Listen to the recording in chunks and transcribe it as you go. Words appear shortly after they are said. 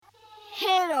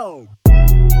go.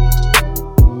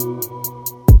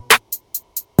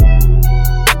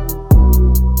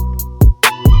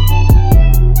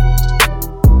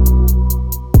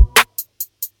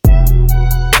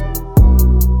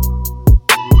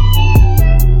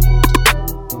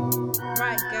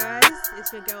 Right, guys,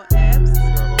 it's your girl Ebs.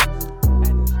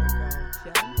 And it's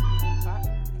your girl Tion. Back.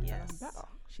 Yes, I'm better.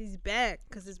 she's back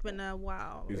because it's been a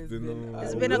while. It's It's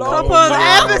been been a long couple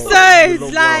while. of It's episodes. been a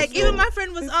long Like, while, even so. my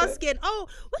friend was asking, "Oh,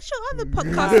 what's your other Nah,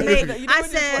 podcast name?" you know I when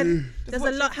said, just "There's a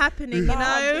watch lot it. happening, you Nah,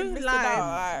 I've been know." missing Like,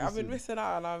 out. I've been missing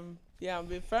out, and I'm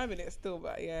been firm in it still.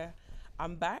 But yeah,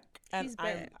 I'm back, and She's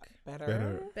I'm back.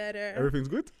 better. better. Everything's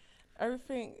good?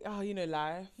 Everything. Oh, you know,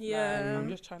 life. Yeah. Like, I'm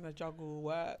just trying to juggle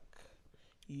work,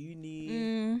 uni,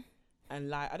 Mm, and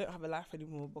like I don't have a life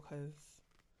anymore because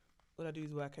all I do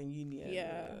is work and uni. And,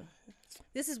 Yeah.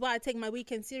 This is why I take my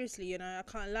weekend seriously. You know, I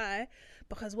can't lie,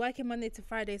 because working Monday to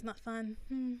Friday is not fun.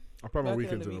 I plan my Working on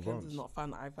weekends the in weekends advance. is not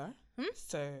fun either. Hmm?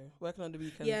 So working on the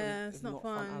weekends Yeah, is it's not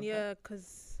fun. either. Yeah,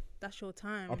 because that's your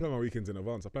time. I plan my weekends in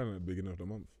advance. I plan at the beginning of the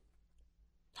month.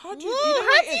 How do you? Whoa, You know how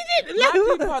what do it you is? do- Black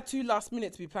like- people are too last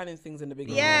minute to be planning things in the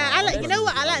beginning. Yeah, I like. I You know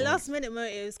what? I plan like it in last minute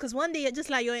motives because one day you're just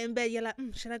like you're in bed. You're like,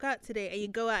 should I go out today? And you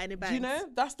go out and it bangs. Do you know?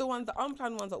 That's the ones, the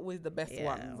unplanned ones are always the best Yeah.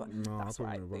 ones. No, I That's plan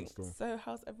what I in advance think. still. So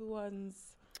how's everyone's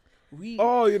week?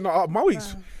 Oh, you know, my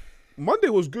week's Wow. Monday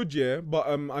was good, yeah, but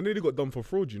I nearly got done for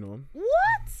fraud, you know. What?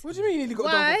 What do you mean you nearly got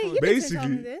Why? done for You fraud? didn't tell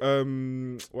me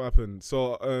Basically, this. what happened?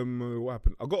 So, what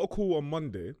happened? I got a call on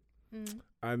Monday, Mm.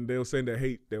 and they were saying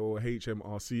they were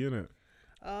HMRC in it.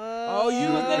 Oh, you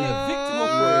were then a victim of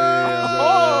fraud.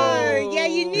 Oh, yeah,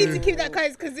 you need to keep that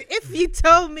close because if you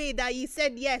told me that you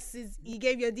said yes, you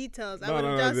gave your details, I would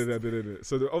have just. I did.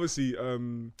 So obviously,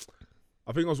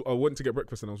 I think I went to get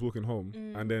breakfast and I was walking home,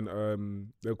 and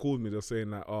then they called me. They're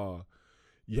saying like,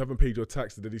 you haven't paid your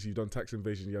tax. This you've done tax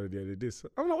invasion. Yada yada. This.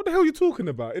 I'm like, what the hell are you talking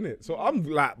about? Innit? So I'm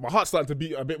like, my heart's starting to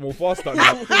beat a bit more faster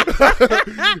now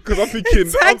because I'm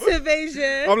thinking Tax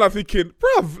evasion. I'm like thinking,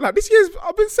 bruv, like this year's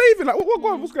I've been saving. Like,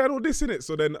 what's going on with this in it?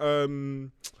 So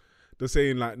then they're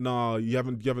saying like, nah, you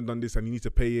haven't done this and you need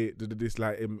to pay it. This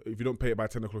like, if you don't pay it by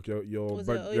 10 o'clock, your Was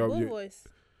it Oyibo voice?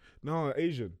 no,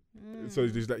 Asian. So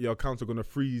it's just like your accounts are gonna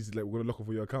freeze. Like we're gonna lock off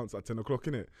all your accounts at 10 o'clock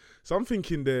in it. So I'm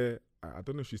thinking there. I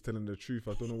don't know if she's telling the truth.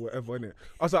 I don't know whatever in it.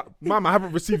 I was like, Mum, I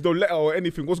haven't received no letter or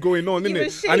anything. What's going on in You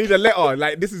it? were I need a letter.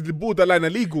 Like this is the borderline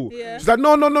illegal. Yeah. She's like,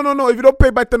 no. If you don't pay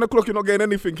by 10 o'clock, you're not getting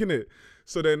anything in it.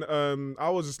 So then I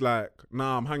was just like,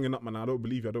 nah, I'm hanging up, man. I don't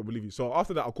believe you. So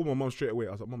after that, I called my mum straight away.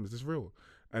 I was like, Mum, is this real?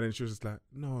 And then she was just like,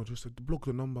 no, just block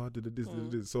the number, did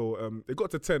this. So it got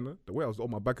to 10. The way I was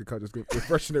on my bank account, just going,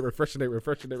 refreshing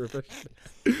it.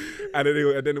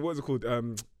 And then what was it called?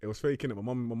 It was fake, innit?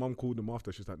 My mum called them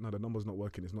after. She's like, no, the number's not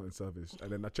working. It's not in service. And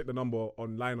then I checked the number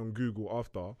online on Google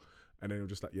after. And then it was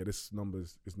just like, yeah, this number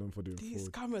is known for doing These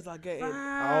fraud. cameras are getting.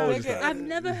 Wow. was just like- I've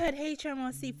never heard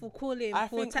HMRC for calling I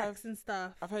for think tax and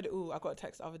stuff. I've heard it all. I got a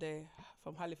text the other day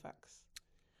from Halifax.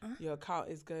 Your account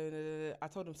is going. I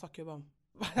told them suck your bum.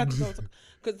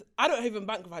 Because I don't even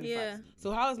bank with Halifax. Yeah.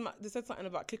 So how is they said something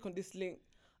about click on this link.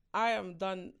 I am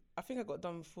done. I think I got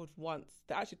done fraud once.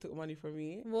 They actually took money from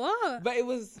me. What? But it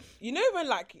was, you know, when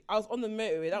like I was on the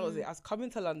motorway, that was it. I was coming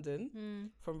to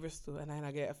London from Bristol, and then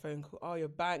I get a phone call. Oh, your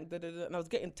bank, da, da, da. And I was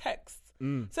getting texts.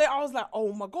 So I was like,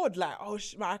 oh my god, like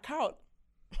my account.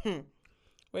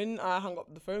 When I hung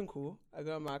up the phone call, I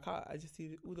go on my account. I just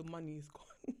see all the money is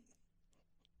gone.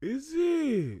 Is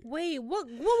it? Wait, what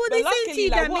were But they saying to luckily, you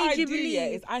like, that what made I you do, yeah,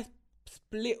 believe? is I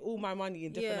split all my money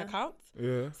in different Yeah. accounts.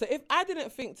 Yeah. So if I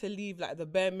didn't think to leave like the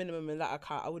bare minimum in that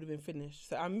account, I would have been finished.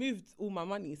 So I moved all my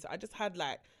money. So I just had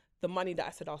like the money that I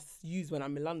said I'll use when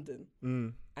I'm in London.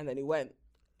 And then it went.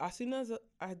 As soon as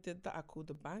I did that, I called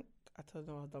the bank. I told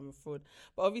them I was done with fraud.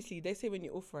 But obviously, they say when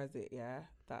you authorize it, yeah,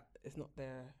 that it's not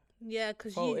their Yeah,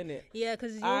 because fault, you. innit? Yeah,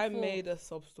 because I made a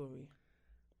sob story.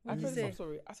 What I did made you a say? sob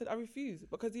story. I said I refuse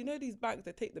because you know these banks,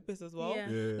 they take the piss as well. Yeah.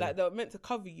 Yeah. Like they're meant to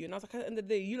cover you, and I was like, at the end of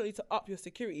the day, you don't need to up your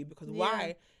security because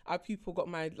why are people got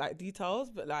my like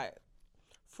details, but like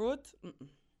fraud?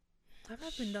 Have I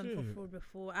been done for fraud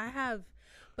before? I have.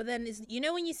 But then it's, you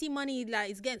know, when you see money like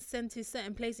it's getting sent to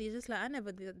certain places, you're just like, I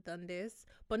never done this,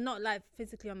 but not like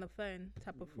physically on the phone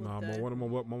type of fraud. Nah, though. one of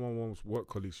my mum's work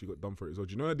colleagues, she got done for it as well.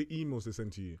 Do you know the emails they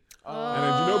send to you? Oh, And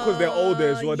then do you know because they're older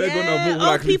as well, they're gonna more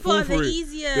likely people fall are for the it.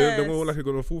 easiest. They're more likely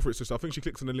gonna fall for it. So I think she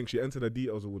clicks on the link, she entered the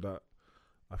details of all that.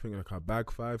 I think like her bag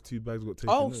 2 bags got taken.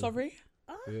 Oh, in. sorry.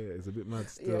 Yeah, it's a bit mad Yeah,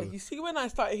 still. you see, when I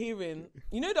started hearing,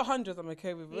 you know, the hundreds I'm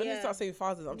okay with. When they start saying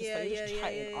thousands, I'm just like, you're just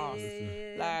chatting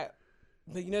ass. Like,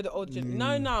 but you know, the old gen.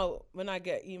 Now, when I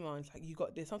get email, it's like, you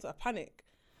got this. Sometimes I panic.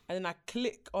 And then I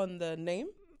click on the name,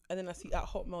 and then I see at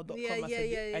hotmail.com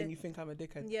and you think I'm a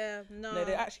dickhead. Yeah, no. No,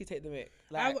 they actually take the mic.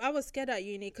 Like, I was scared at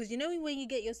uni because you know when you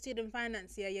get your student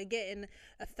finance, you're getting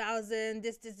 1,000.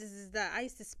 This, that. I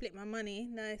used to split my money.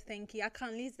 No, thank you. I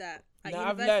can't lose that. At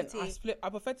I've university. learned. I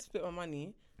prefer to split my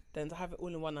money than to have it all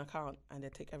in one account and they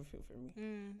take everything from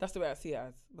me. That's the way I see it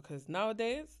as, because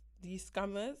nowadays these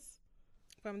scammers,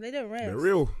 they don't rest. They're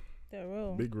real. They're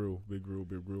real. Big real.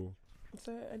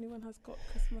 So anyone has got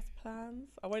Christmas plans?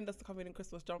 I wanted us to come in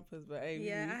Christmas jumpers, but hey,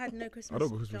 I had no Christmas. I don't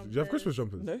go Christmas. Do you have Christmas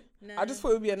jumpers? No. I just thought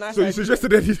it would be a nice. So you suggested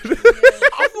that?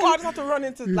 I thought I'd just have to run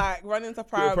into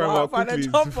Primark, find a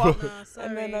jumper. No, sorry.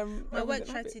 And then my work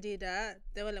tried to do that.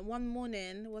 They were like, one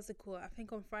morning, what's it called? I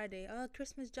think on Friday. Oh,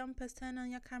 Christmas jumpers, turn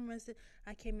on your cameras.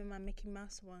 I came in my Mickey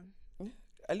Mouse one. Yeah.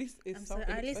 At least it's something.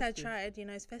 At least festive. I tried. You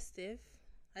know, it's festive.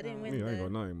 I didn't win. Me, I ain't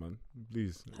got nothing, man.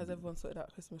 Please. Has everyone sorted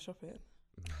out Christmas shopping?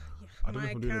 I don't know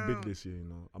if I'm doing a big this year, you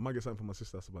know. I might get something for my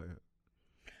sister, that's about it.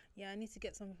 Yeah, I need to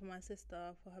get something for my sister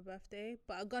for her birthday.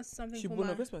 But I got something She for born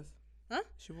on Christmas? Huh?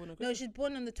 She born on Christmas? No, she's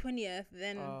born on the 20th.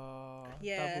 Then,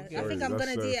 yeah. Double I think Sorry, I'm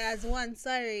going to do it that's, as one.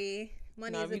 Sorry.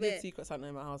 Money is a we bit. did Secret Santa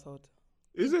in my household.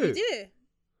 Is You it?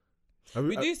 do?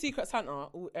 We do Secret Santa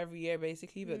every year,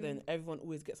 basically, but then everyone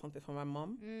always gets something for my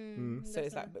mum. So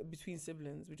it's like between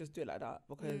siblings, we just do it like that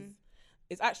because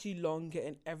it's actually long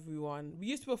getting everyone. We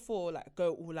used to before like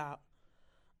go all out,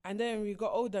 and then we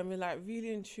got older and we're like,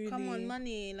 really and truly, Come on,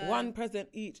 money. Like, one present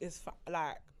each is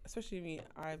like, especially me.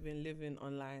 I've been living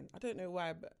online. I don't know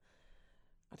why, but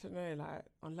I don't know. Like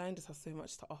online just has so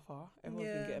much to offer. Everyone's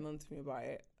been getting on to me about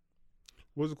it.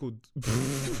 What's it called?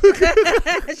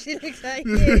 She looks like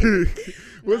you.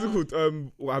 What's it called?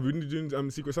 Have you been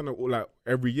doing Secret Santa like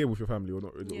every year with your family or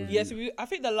not? Yeah, so I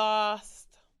think the last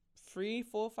 3,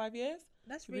 4, 5 years.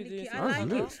 That's really really cute. I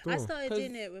like it. still. I started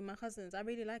doing it with my cousins. I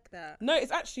really like that. No,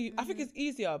 it's actually, I think it's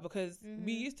easier because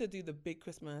we used to do the big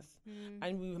Christmas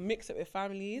and we would mix it with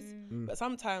families. But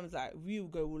sometimes like we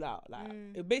would go all out. Like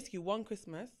it basically one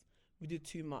Christmas, we did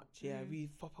too much. Yeah, we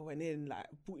proper went in, like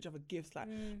bought each other gifts. Like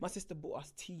my sister bought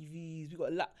us TVs. We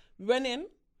got we went in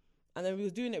and then we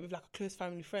was doing it with like a close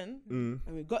family friend. And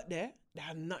we got there, they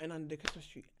had nothing under the Christmas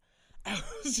tree. I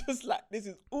was just like, this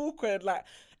is awkward. Like,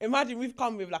 imagine we've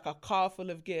come with like a car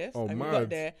full of gifts and we got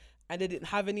there and they didn't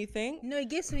have anything. No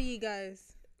gifts for you guys.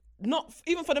 Not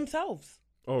even for themselves.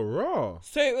 Oh, raw.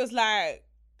 So it was like,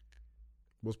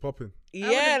 What's popping?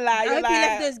 yeah, I hope like, you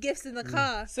left those gifts in the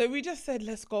car. so we just said,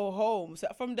 let's go home. So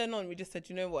from then on, we just said,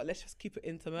 you know what, let's just keep it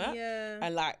intimate. Yeah.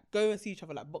 And like go and see each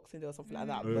other like Boxing Day or something like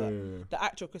that. But the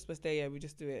actual Christmas Day, yeah, we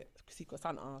just do it Secret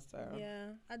Santa. So Yeah,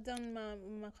 I've done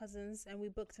with my cousins and we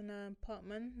booked an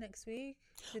apartment next week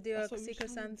to do That's a what we Secret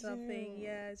should Santa do. thing.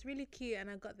 Yeah, it's really cute and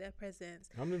I got their presents.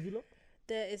 How many of you lot?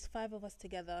 There is 5 of us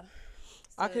together.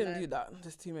 I So, couldn't like, do that.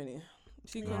 There's too many.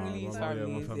 She Yeah. can leave my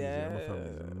families, family's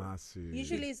yeah. massive.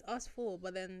 Usually it's us 4,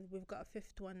 but then we've got a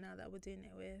 5th one now that we're doing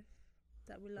it with.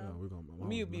 That we love. we got my Me mum,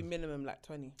 would be massive. minimum like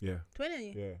 20. Yeah.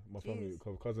 20? Yeah, my family,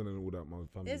 cousin and all that, my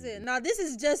family. Is it? Now this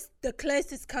is just the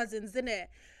closest cousins, isn't it?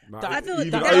 Nah, I feel even-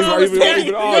 that even- I was even- saying,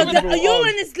 even no, ours, even your ours.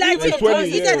 one is like Even 20,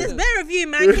 he yeah. said there's better of you,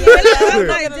 man. You're like, oh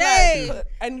my Gonna lie, day.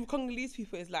 and Congolese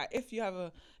people is like, if you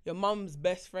have your mum's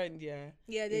best friend, Yeah, is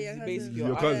they're your basically cousins. your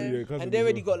Your cousin, aunt, yeah, cousin and they as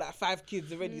already well. got like 5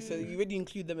 kids already, so you already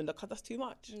include them in the cut. That's too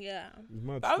much. Yeah. It's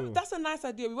mad But still. that's a nice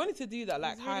idea. We wanted to do that,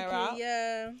 like It's really hire cute, out.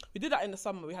 Yeah. We did that in the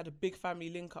summer. We had a big family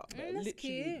link up, but that's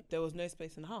literally cute. there was no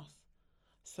space in the house.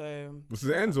 So Was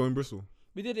it ends or in Bristol?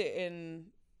 we did it in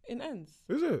Ends.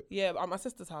 Is it? Yeah, at my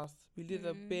sister's house. We did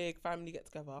a big family get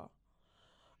together.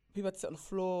 People had to sit on the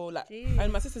floor, like, Jeez.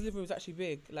 and my sister's living room was actually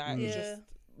big, like, Yeah. just,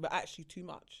 but actually too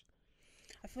much.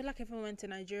 I feel like if I went to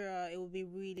Nigeria, it would be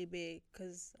really big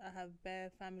because I have bare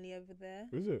family over there.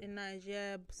 Is it? In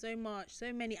Nigeria, so much,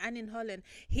 so many, and in Holland.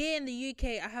 Here in the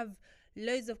UK, I have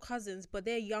loads of cousins, but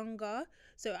they're younger.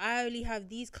 So I only have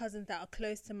these cousins that are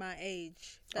close to my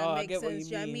age. That I makes get what sense. you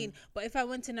Do you know what I mean. mean? But if I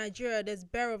went to Nigeria, there's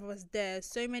bare of us there.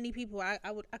 So many people. I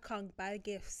can't buy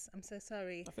gifts. I'm so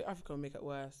sorry. I think Africa will make it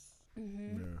worse. Yeah.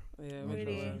 Yeah, Make it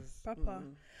Really worse. proper.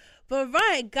 But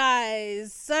right,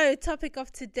 guys. So topic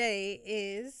of today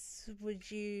is: would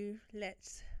you let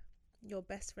your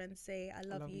best friend say "I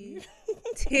love you"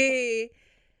 to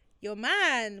your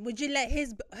man? Would you let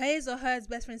his or her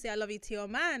best friend say "I love you" to your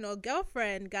man or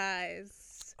girlfriend,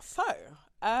 guys? So,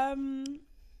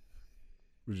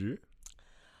 Would you?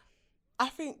 I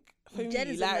think for Jen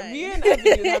me, is a like, no. me and Ebony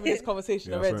was having this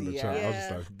conversation Yeah, I saw in already, the chat. I was Yeah.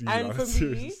 just like, these And are for me,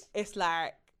 serious. it's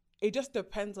like, it just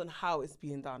depends on how it's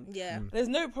being done. Yeah. There's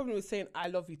no problem with saying I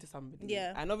love you to somebody.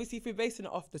 Yeah. And obviously, if you're basing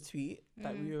it off the tweet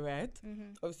that we read,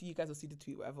 obviously you guys will see the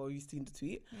tweet, whatever, or you've seen the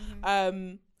tweet.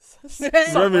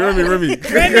 Remy.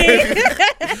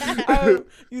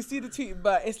 You see the tweet,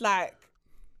 but it's like,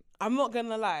 I'm not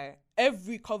gonna lie.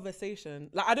 Every conversation,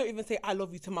 like I don't even say I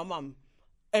love you to my mum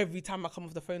every time I come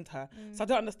off the phone to her. So I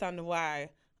don't understand why,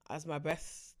 as my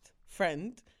best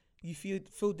friend, you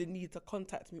feel the need to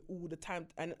contact me all the time,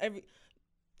 and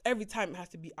every time it has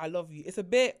to be I love you. It's a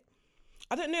bit,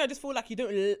 I don't know. I just feel like you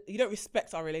don't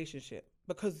respect our relationship,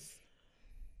 because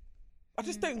I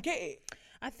just don't get it.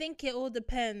 I think it all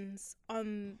depends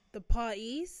on the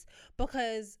parties,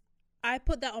 because I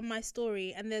put that on my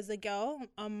story, and there's a girl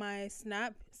on my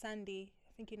Snap, Sandy.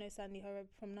 I think you know Sandy, her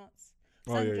from Nuts.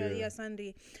 Sandra, yeah,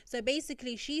 Sandy. So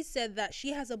basically, she said that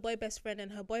she has a boy best friend,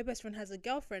 and her boy best friend has a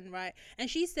girlfriend, right? And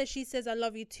she says I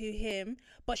love you to him,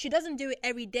 but she doesn't do it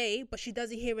every day, but she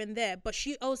does it here and there. But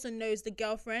she also knows the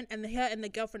girlfriend, and her and the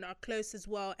girlfriend are close as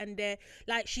well, and they're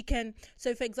like, she can.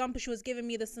 So for example, she was giving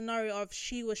me the scenario of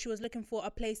she was looking for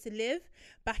a place to live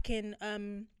back in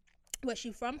where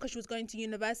she from, because she was going to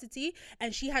university,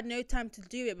 and she had no time to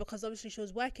do it because obviously she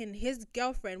was working. His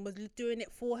girlfriend was doing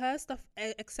it for her, stuff,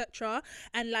 etc.,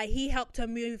 and like he helped her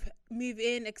move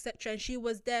in, etc., and she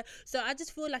was there. So I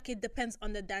just feel like it depends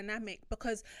on the dynamic,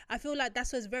 because I feel like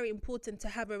that's why it's very important to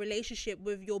have a relationship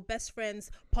with your best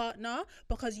friend's partner,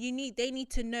 because they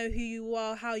need to know who you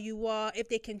are, how you are, if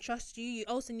they can trust you. You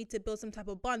also need to build some type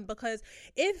of bond, because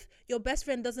if your best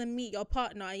friend doesn't meet your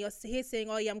partner, and you're here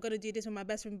saying, oh yeah, I'm gonna do this with my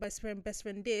best friend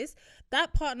this,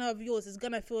 that partner of yours is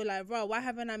gonna feel like, bro, why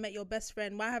haven't I met your best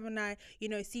friend? Why haven't I,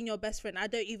 seen your best friend? I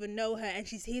don't even know her, and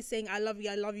she's here saying I love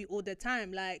you all the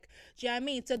time. Like, do you know what I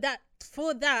mean? So that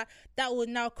will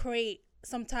now create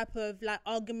some type of like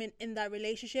argument in that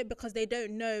relationship, because they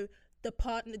don't know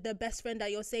the best friend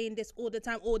that you're saying this all the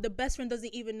time, or the best friend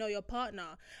doesn't even know your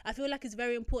partner. I feel like it's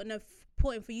very important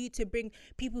for you to bring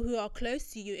people who are close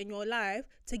to you in your life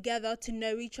together to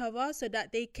know each other, so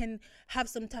that they can have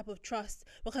some type of trust.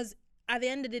 Because at the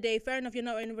end of the day, fair enough, you're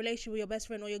not in a relationship with your best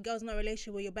friend, or your girl's not in a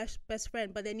relationship with your best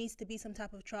friend, but there needs to be some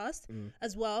type of trust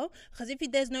as well. Because if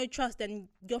there's no trust, then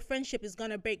your friendship is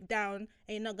going to break down,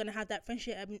 and you're not going to have that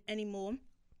friendship anymore.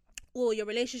 Or your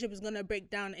relationship is going to break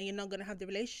down, and you're not going to have the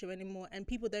relationship anymore. And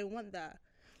people don't want that.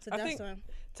 So that's why.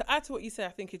 To add to what you said, I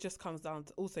think it just comes down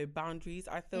to also boundaries.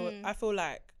 I feel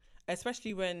like,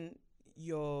 especially when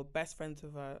you're best friends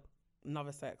with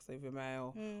another sex, so if you're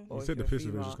male, or you take the piss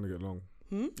with it, it's just gonna get long.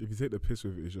 If you take the piss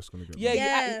with it, it's just gonna get long.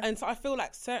 Yeah. And so I feel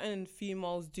like certain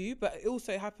females do, but it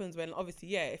also happens when,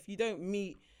 obviously, if you don't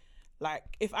meet, like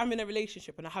if I'm in a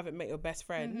relationship and I haven't met your best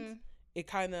friend, it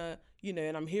kind of,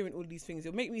 and I'm hearing all these things,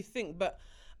 it'll make me think. But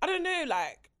I don't know,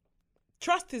 like,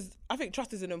 I think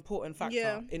trust is an important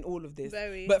factor in all of this.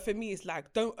 Very. But for me, it's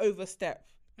like, don't overstep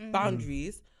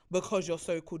boundaries because you're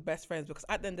so-called best friends. Because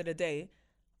at the end of the day,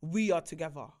 we are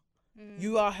together.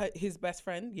 You are his best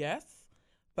friend, yes,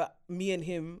 but me and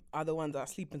him are the ones that are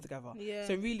sleeping together. Yeah.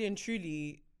 So really and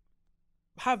truly,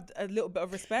 have a little bit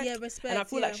of respect. Yeah, respect. And I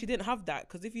feel like she didn't have that,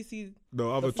 because if you see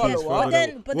other follow-up,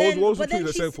 but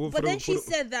then she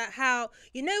said that how,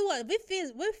 you know what, with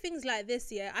things like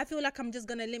this, I feel like I'm just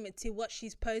gonna limit to what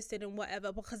she's posted and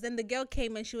whatever, because then the girl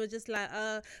came and she was just like,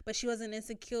 but she wasn't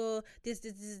insecure, this,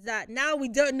 that. Now we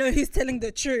don't know who's telling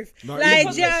the truth. No,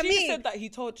 like, do you know what I mean? She said that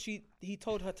he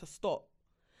told her to stop.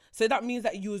 So that means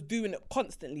that you was doing it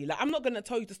constantly. Like, I'm not gonna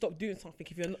tell you to stop doing something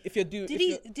if you're doing.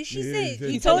 Did she say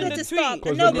he told her to stop?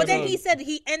 No, but then he said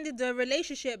he ended the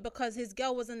relationship because his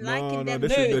girl wasn't liking them. The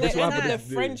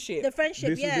friendship. The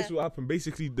friendship. This will happen.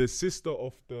 Basically, the sister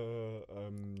of the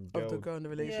girl in the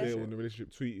relationship. Yeah, in the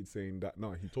relationship tweeted saying that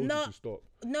he told you to stop.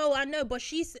 No, I know, but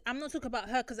I'm not talking about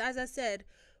her, because as I said,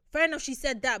 fair enough, she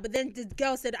said that, but then the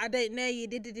girl said, I don't know you,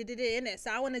 did it.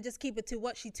 So I want to just keep it to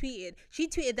what she tweeted. She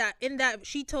tweeted that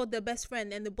she told the best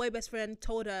friend, and the boy best friend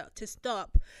told her to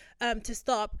stop. And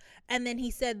then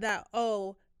he said that,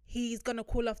 he's going to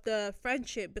call off the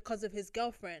friendship because of his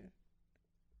girlfriend.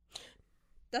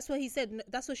 That's what he said.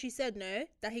 That's what she said, no?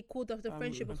 That he called off the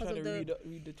friendship because of the...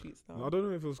 read the tweets now. No, I don't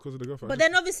know if it was because of the girlfriend. But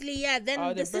then obviously,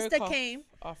 then the sister came.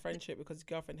 Our friendship because his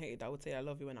girlfriend hated. I would say I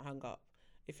love you when I hung up.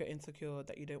 If you're insecure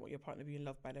that you don't want your partner being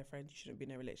loved by their friend, you shouldn't be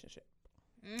in a relationship.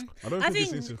 I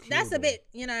think it's that's a bit,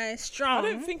 strong. I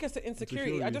don't think it's an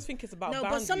insecurity. I just think it's about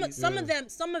boundaries. But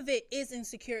some of it is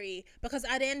insecurity, because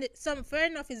at the end, fair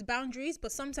enough is boundaries,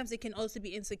 but sometimes it can also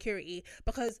be insecurity,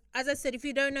 because as I said, if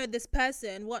you don't know this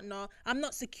person, whatnot, I'm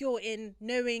not secure in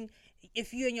knowing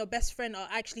if you and your best friend are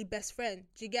actually best friends.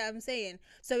 Do you get what I'm saying?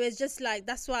 So it's just like,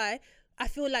 that's why I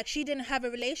feel like she didn't have a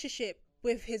relationship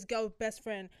with his girl best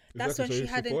friend. That's when she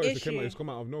had an issue. It's come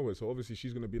out of nowhere, so obviously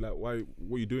she's gonna be like, "Why?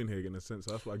 What are you doing here?" In a sense,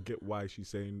 so that's why I get why she's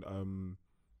saying,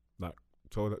 like,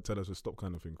 tell us to stop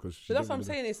kind of thing. Because that's what I'm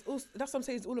saying. That's what I'm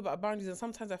saying. It's all about boundaries. And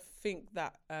sometimes I think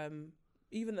that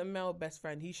even a male best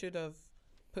friend, he should have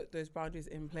put those boundaries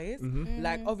in place.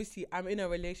 Like, obviously, I'm in a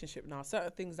relationship now.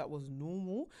 Certain things that was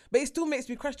normal, but it still makes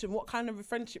me question what kind of a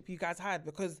friendship you guys had.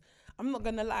 Because I'm not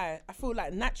gonna lie, I feel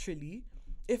like naturally,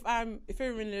 if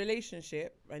you're in a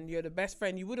relationship and you're the best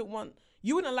friend, you wouldn't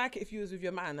like it if you was with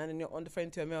your man and then you're on the phone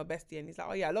to a male bestie and he's like,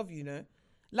 oh yeah, I love you, you know.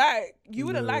 Like, you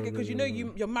wouldn't like it because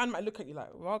your man might look at you like,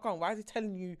 well, why is he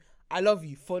telling you I love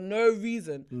you for no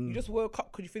reason? You just woke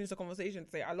up because you finished the conversation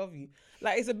to say I love you.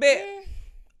 Like, it's a bit,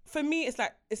 for me, it's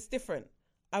like, it's different.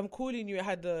 I'm calling you, I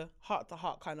had the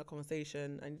heart-to-heart kind of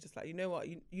conversation and you're just like, you know what,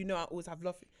 you know I always have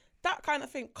love for you. That kind of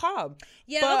thing, calm.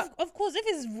 Yeah, of course. If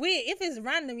it's weird, if it's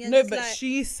random, you're no. Just but like,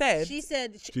 she said.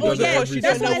 Oh yeah,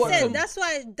 that's what I said. That's That's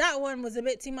why that one was a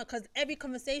bit too much. Because every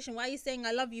conversation, why are you saying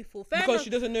I love you for? Fair because enough. she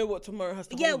doesn't know what tomorrow has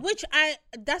to hold. Yeah, which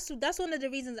that's one of the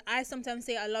reasons I sometimes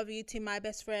say I love you to my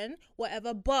best friend,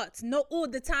 whatever. But not all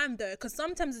the time though, because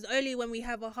sometimes it's only when we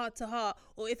have a heart to heart,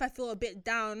 or if I feel a bit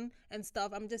down and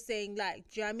stuff. I'm just saying, like,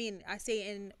 do you know what I mean? I say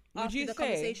it in after the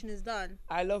conversation is done.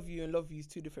 I love you and love you is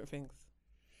two different things.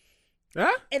 Huh?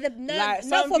 Like, not for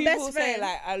some best people friend. say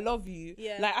like I love you.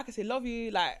 Yeah. Like, I can say love you,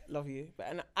 but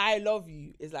and I love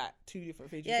you is like two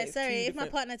different things. Yeah, sorry. If my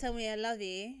partner tell me I love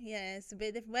you, yeah, it's a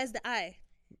bit different. Where's the I?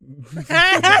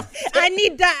 I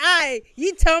need that I.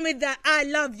 You tell me that I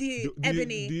love you,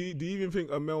 Ebony. Do you even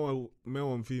think a male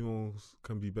and females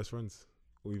can be best friends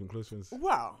or even close friends?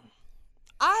 Well,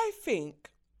 I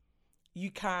think you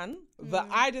can, but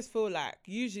I just feel like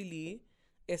usually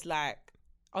it's like,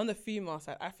 on the female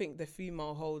side, I think the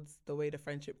female holds the way the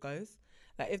friendship goes.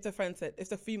 Like, if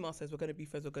the female says we're going to be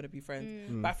friends, we're going to be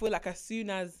friends. But I feel like as soon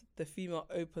as the female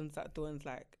opens that door and's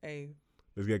like, hey,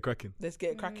 let's get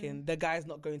cracking, the guy's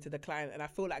not going to decline. And I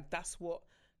feel like that's what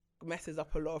messes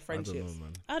up a lot of friendships.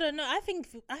 I don't know. I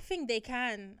think they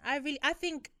can. I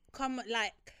think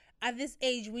at this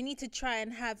age, we need to try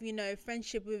and have,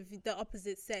 friendship with the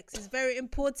opposite sex. It's very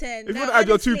important. If you want to add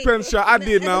your 2 pence, shot, I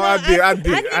did. I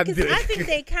think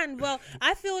they can. Well,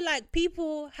 I feel like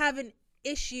people have an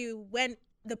issue when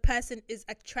the person is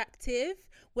attractive,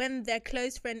 when their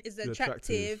close friend is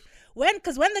attractive.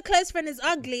 Because when the close friend is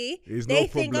ugly, they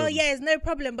think, oh yeah, it's no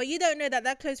problem. But you don't know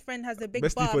that close friend has a big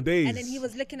bestie bum, for days. and then he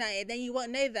was looking at it. Then you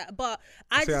won't know that. But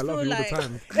I say just I love feel you like, all the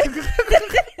time.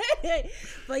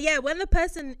 but yeah, when the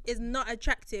person is not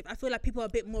attractive, I feel like people are a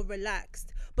bit more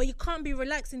relaxed. But you can't be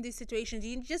relaxed in these situations.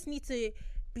 You just need to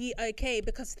be okay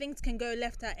because things can go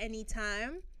left at any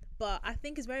time. But I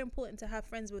think it's very important to have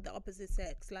friends with the opposite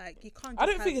sex. Like, you can't. I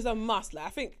don't think it's a must. Like, I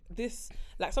think this,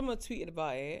 like, someone tweeted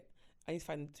about it. I need to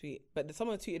find the tweet, but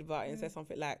someone tweeted about it and said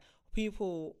something like,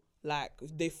 people, like,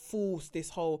 they force this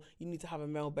whole you need to have a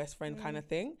male best friend kind of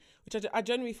thing, which I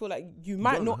genuinely feel like you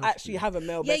might not actually have a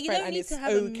male best friend and it's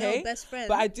okay. A male best friend.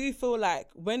 But I do feel like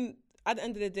when, at the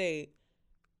end of the day,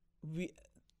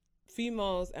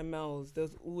 females and males,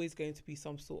 there's always going to be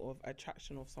some sort of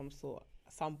attraction of some sort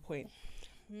at some point.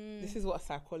 This is what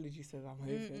psychology says, I'm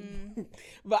hoping.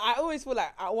 But I always feel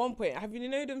like at one point, have you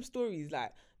know them stories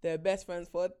like they're best friends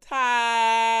for a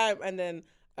time and then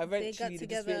eventually they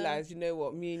just realize, you know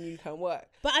what, me and you can work.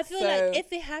 But I feel like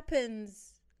if it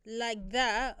happens like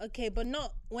that, okay, but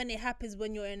not when it happens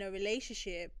when you're in a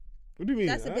relationship. What do you mean?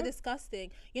 That's a bit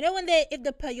disgusting. You know, when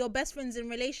your best friend's in a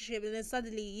relationship and then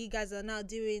suddenly you guys are now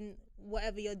doing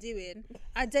whatever you're doing.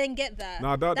 I don't get that. No,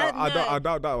 I doubt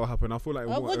that will happen. I feel like.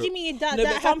 What do you mean that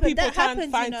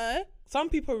happens? You know, some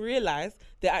people realize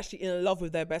they're actually in love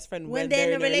with their best friend when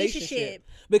they're in a relationship.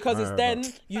 Because it's then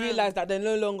you realize that they're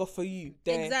no longer for you.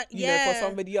 They're for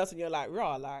somebody else, and you're like,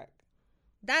 raw, like.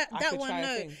 That one,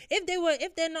 no.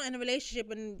 If they're not in a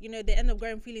relationship and they end up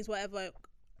growing feelings, whatever,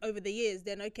 over the years,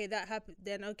 then okay, that happened.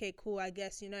 Then okay, cool. I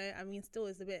guess I mean, still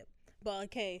is a bit. But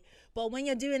okay, but when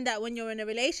you're doing that when you're in a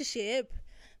relationship,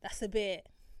 that's a bit,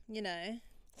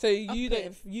 So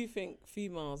you think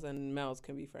females and males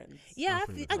can be friends? Yeah,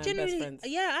 I genuinely,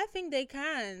 I think they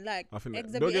can. Like, I think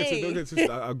don't get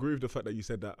to I agree with the fact that you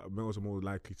said that males are more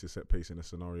likely to set pace in a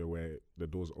scenario where the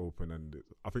door's open, and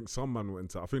I think some man will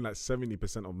enter. I think like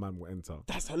 70% of man will enter.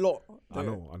 That's a lot. I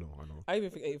know. I even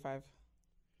think 85.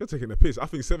 You're taking the piss. I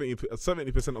think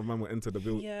 70% of men will enter the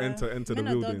building. Enter the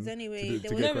building. Dogs anyway. They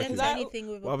won't enter anything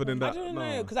with. Other than that, I don't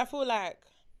know, because I feel like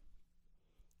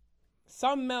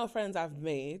some male friends I've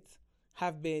made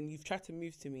have been. You've tried to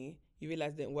move to me. You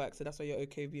realize it didn't work, so that's why you're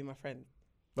okay with being my friend.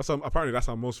 Apparently that's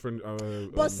our most friend.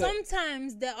 But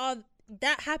sometimes there are.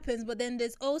 that happens, but then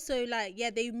there's also like, yeah,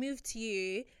 they move to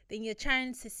you, then you're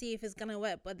trying to see if it's gonna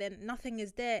work, but then nothing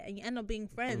is there and you end up being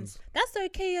friends. That's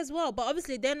okay as well, but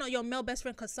obviously they're not your male best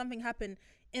friend because something happened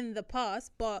in the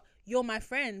past, but you're my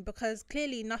friend because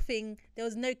clearly there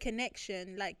was no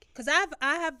connection. Like, because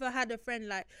I have had a friend,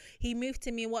 like, he moved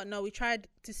to me and whatnot, we tried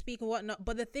to speak and whatnot,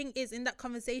 but the thing is, in that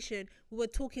conversation we were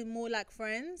talking more like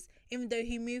friends, even though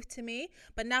he moved to me,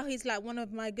 but now he's like one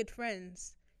of my good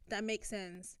friends. That makes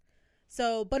sense.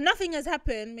 So, but nothing has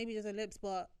happened. Maybe just a lips,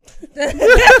 but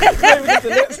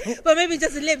maybe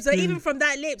just a lips. But even from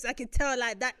that lips, I could tell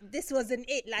like that this wasn't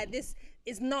it. Like, this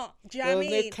is not. Do you know what I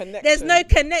mean? There's no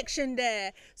connection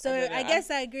there. So I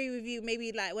guess I agree with you.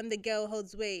 Maybe like when the girl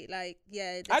holds weight, like,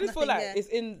 yeah. I just feel like it's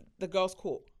in the girl's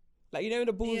court. Like, you know,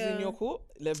 the balls in your court,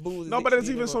 the balls. No, but there's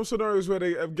even some scenarios where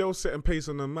they girls setting pace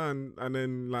on a man, and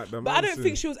then like the. But I don't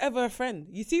think she was ever a friend.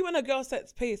 You see, when a girl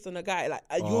sets pace on a guy, like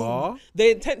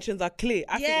their intentions are clear.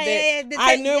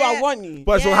 I know I want you.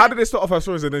 But so how did they start off her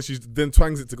stories and then she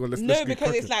twangs it to go? Let's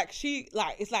because it's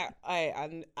like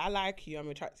I like you, I'm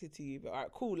attracted to you, but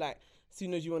alright, cool, like. As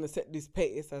soon as you want to set this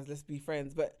pace as let's be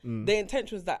friends, but the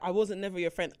intention was that I wasn't never your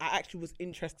friend. I actually was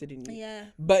interested in you. Yeah.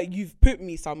 But you've put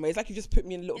me somewhere. It's like you just put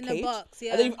me in a little cage. Box,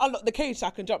 yeah. And then you've unlocked the cage so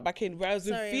I can jump back in. Whereas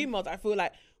with females, I feel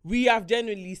like we have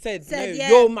genuinely said no,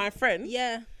 you're my friend.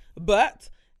 Yeah. But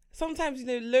sometimes, you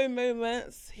know, low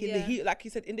moments in the heat, like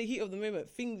you said, in the heat of the moment,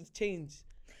 things change.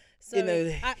 So in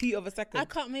the heat of a second. I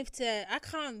can't move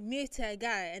to a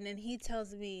guy and then he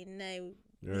tells me no.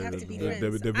 We have to be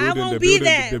friends. I won't be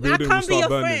there. I can't be your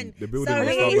friend. Have you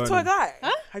ever moved to a guy?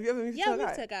 Huh? Have you ever moved to a guy? Yeah, I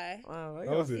moved to a guy. Wow,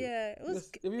 how was it? Yeah, it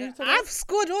was. I've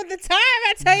scored all the time,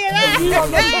 I tell you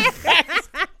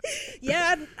that.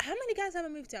 Yeah, how many guys have I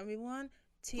moved to? I mean, 1,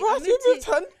 2.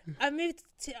 I moved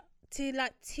to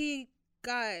like 2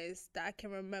 guys that I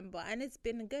can remember, and it's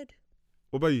been good.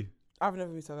 What about you? I've never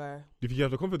moved to a guy. Do you think you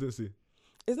have the confidence?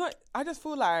 It's not. I just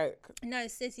feel like no,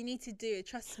 sis. You need to do it.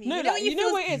 Trust me. No, you know, you know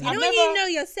what it is. You know when you know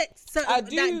your sex. So that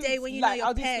day when you like, know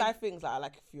your pen. I'll do sly things like I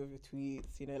like a few of your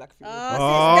tweets. You know, like a few.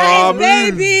 That is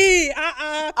baby.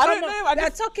 I don't know. They're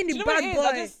talking the bad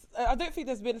boy. I don't think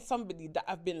there's been somebody that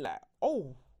I've been like,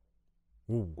 oh.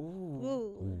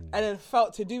 Ooh. And then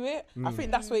felt to do it. I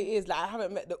think that's what it is. Like, I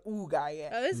haven't met the guy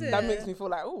yet. Oh, is it? That makes me feel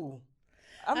like,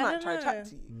 I might try to chat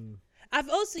to you. I've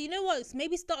also, you know what,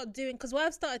 maybe start doing, because what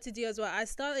I've started to do as well, I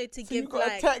started to give got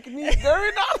a technique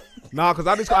going on. Nah, because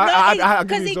I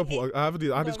give you an example. I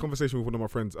had this conversation with one of my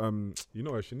friends. You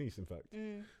know her, Shanice, in fact.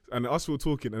 And us were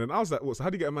talking, and then I was like, "What? So how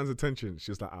do you get a man's attention?"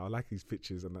 She was like, "I like his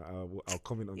pictures, and I'll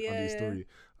comment on his story."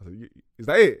 I was like, "Is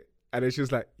that it?" And then she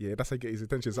was like, "Yeah, that's how I get his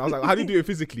attention." So I was like, "How do you do it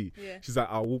physically?" She's like,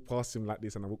 "I'll walk past him like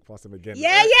this, and I walk past him again."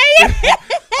 Yeah.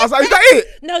 I was like, "Is that it?"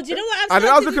 No, do you know what And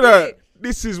then I was looking at her.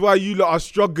 This is why you lot are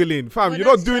struggling, fam. You're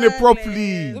not doing it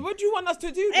properly. What do you want us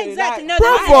to do? Exactly. Like,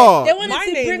 brother, they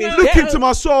wanted to bring out, look into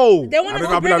my soul. They wanted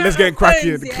to bring out let's get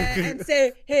cracking. And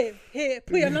say, here,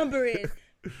 put your number in.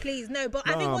 Please, no. But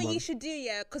I think what you should do,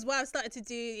 because what I've started to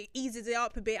do eases it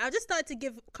up a bit. I've just started to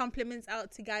give compliments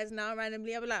out to guys now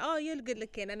randomly. I'll be like, "Oh, you're good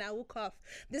looking," and I walk off.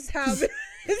 This is how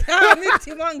I moved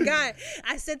to one guy.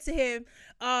 I said to him,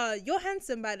 "You're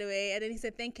handsome, by the way," and then he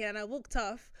said, "Thank you," and I walked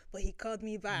off. But he called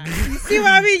me back. You see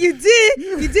what I mean? You did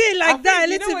it like that a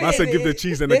little bit. I said give the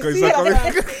cheese and the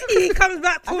he comes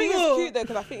back for more. I think more. it's cute though,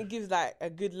 because I think it gives like a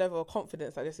good level of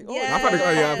confidence. I just think, I've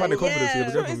had the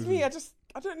confidence. So it's me.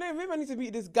 I don't know. Maybe I need to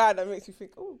meet this guy that makes me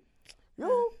think,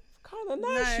 you're kind of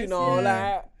nice, you know.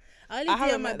 Like I only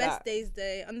do on my best days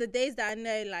though. On the days that I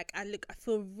know, like I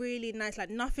feel really nice. Like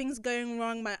nothing's going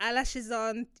wrong. My eyelashes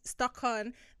on, stuck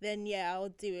on. Then I'll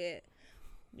do it.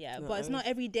 Yeah, but it's not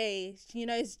every day. You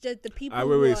know, it's just the people.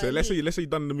 Wait. So let's say you've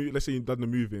done the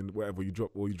moving, whatever. You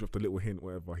dropped a little hint,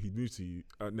 whatever. He moves to you.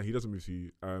 No, he doesn't move to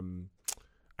you. And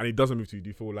he doesn't move to you. Do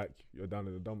you feel like you're down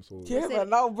in the dumps or? Yeah, but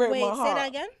that'll break my heart. Wait, say that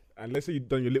again. And let's say you've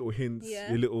done your little hints,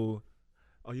 your little,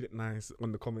 you look nice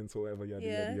on the comments or whatever.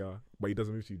 Yada. But he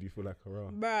doesn't move to you. Do you feel like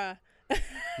hurrah? Bruh.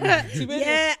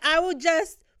 Yeah, I would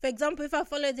just, for example, if I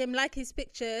followed him, like his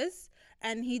pictures,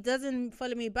 and he doesn't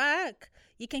follow me back.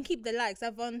 You can keep the likes.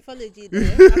 I've unfollowed you though.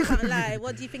 I can't lie.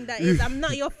 What do you think that is? I'm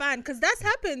not your fan, because that's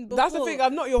happened before. That's the thing.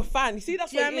 I'm not your fan. You see,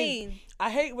 that's what I mean.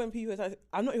 I hate when people say,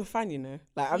 "I'm not your fan," you know.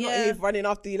 Like, I'm not here running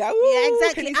after you. Like,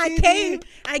 exactly.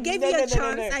 I gave you a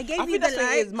chance. I gave you the likes.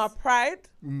 Thing is, my pride.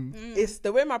 It's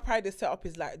the way my pride is set up.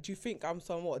 Is like, do you think I'm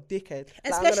somewhat dickhead?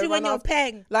 Especially when you're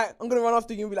paying. Like, I'm gonna run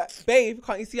after you and be like, "Babe,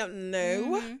 can't you see I'm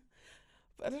no."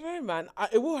 I don't know, man.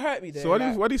 It will hurt me though. So why do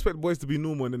you expect boys to be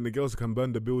normal and then the girls can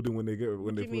burn the building when they feel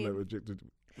like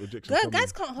rejection?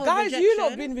 Guys can't hold Guys,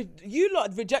 rejection. you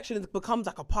lot rejection becomes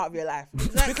like a part of your life.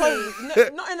 Exactly.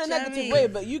 Because not in a negative mean? way,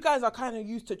 but you guys are kind of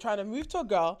used to trying to move to a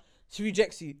girl. She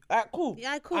rejects you. Alright, cool.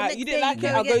 Yeah, cool. Alright, Next you didn't day like you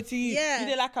it, go I'll go again. to you. Yeah. You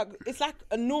didn't like it. It's like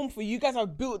a norm for you. You guys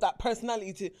have built that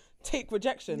personality to take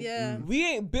rejection. Yeah. We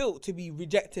ain't built to be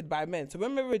rejected by men. So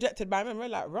when we're rejected by men, we're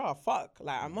like, rah, fuck.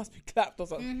 Like, I must be clapped or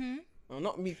something. Mm-hmm. Well,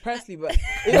 not me personally, but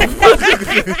like,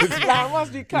 I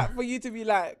must be clapped for you to be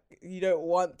like, you don't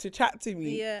want to chat to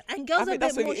me. Yeah, and girls are a think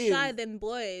that's bit what more it shy is. than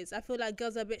boys. I feel like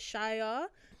girls are a bit shyer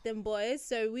than boys,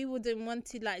 so we wouldn't want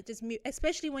to like just mute,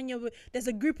 especially when there's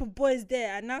a group of boys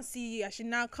there. I now see you. I should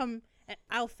now come and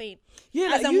I'll faint.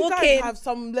 Yeah, As like I'm you walking- guys have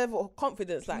some level of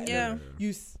confidence. Like, Yeah.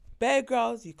 you spare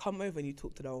girls, you come over and you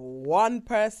talk to the one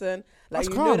person. Like, That's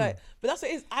you calm. know that. But that's what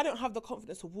it is. I don't have the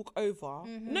confidence to walk over.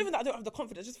 Mm-hmm. Not even that I don't have the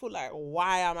confidence. I just feel like,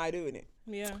 why am I doing it?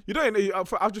 Yeah. You don't.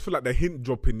 I just feel like the hint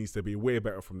dropping needs to be way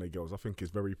better from the girls. I think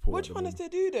it's very poor. What do you want us to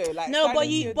do though? Like, No, slide but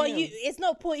into you, your but DMs? you, it's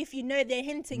not poor if you know they're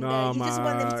hinting. Nah, though. You just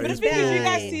want them to man. But be the thing is, you bad.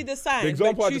 guys see the sign. The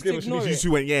example I but just choose gave to ignore was it.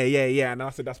 you went yeah, and I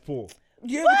said that's poor.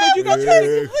 Yeah, because you guys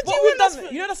Yeah. what we've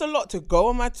done. You know, that's a lot to go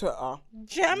on my Twitter.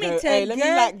 Jamming to Hey, let me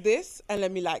girl. like this and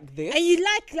let me like this. And you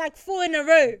like 4 in a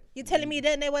row. You're telling me you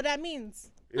don't know what that means?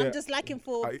 Yeah. I'm just liking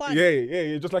for fun.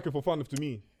 Yeah, just like it for fun to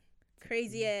me.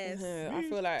 Crazy ass. Yeah, I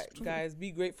feel like, guys,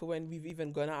 be grateful when we've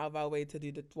even gone out of our way to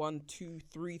do the 1, 2,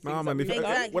 3 things. Nah, man. that we've done.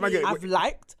 Exactly. When I get I've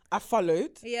liked, I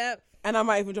followed, Yep. and I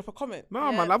might even drop a comment.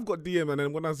 nah, Yeah. man, I've got DM, and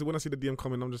then when I see the DM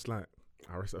coming, I'm just like,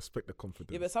 I respect the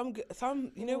confidence. Yeah, but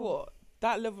some, you know what?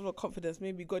 That level of confidence,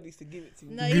 maybe God needs to give it to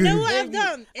me. No, you know what I've Maybe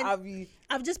done? I'll be,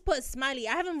 I've just put a smiley.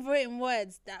 I haven't written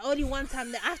words. That only one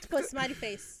time that I have to put a smiley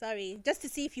face. Sorry, just to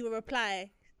see if you will reply.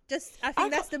 I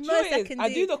think that's the do you know most what I it is? can I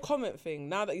do. do the comment thing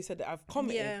now that you said that. I've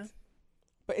commented. Yeah.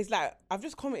 But it's like, I've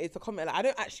just commented to comment. Like, I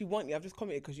don't actually want you. I've just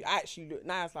commented because you actually look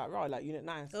nice. Like, right, like, you look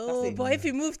nice. Oh, That's it. but if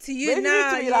you move to But you if you now,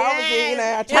 move to me, like, obviously, you know, I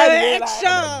yeah, tried to you're do it,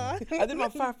 extra. I did my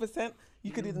 5%.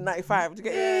 You could do the 95. Do you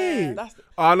get it? That's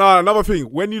No, another thing.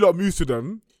 When you lot move to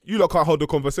them, you lot can't hold the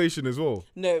conversation as well.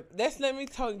 no. Let me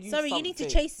tell you. Sorry, you need to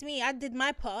something. chase me. I did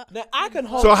my part. No, I can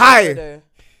hold. So, you hi. though.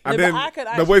 And No, then but I can the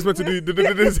actually- boys meant to do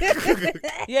this.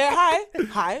 Yeah,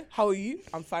 hi. How are you?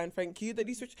 I'm fine, thank you. Then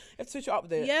you have to switch it up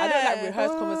there. I don't like Yeah.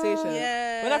 rehearsed conversations.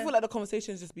 Yeah. When I feel like the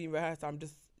conversation's just being rehearsed, I'm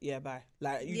just bye.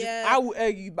 Like Yeah. I will air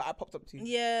you, but I popped up to you.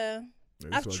 Yeah.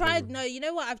 That's I've what I tried. do. No, you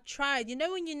know what? I've tried. You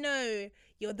know when you know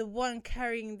you're the one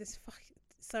carrying this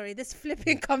this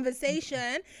flipping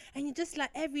conversation, and you're just like,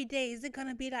 every day, is it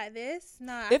gonna be like this?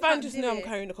 No. I If I can't just do know I'm it.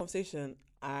 carrying the conversation,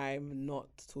 I'm not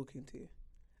talking to you.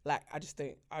 Like, I just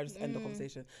don't. I just end the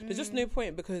conversation. There's just no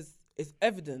point because it's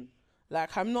evident.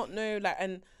 Like, I'm not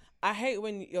and I hate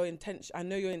when I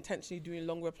know you're intentionally doing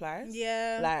long replies.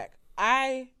 Yeah. Like,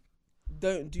 I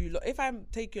don't do if I'm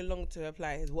taking long to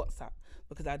reply his WhatsApp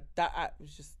because that app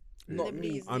is just not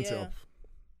me. Please. Auntie Yeah. app.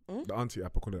 The auntie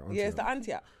app, I call it auntie Yeah, it's app. the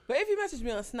anti app. But if you message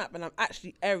me on Snap and I'm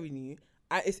actually airing you,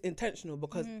 it's intentional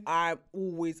because I'm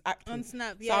always active. On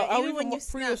Snap, So yeah. I'll even when you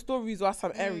through your snap. stories whilst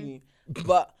I'm airing you.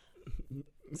 But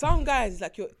some guys,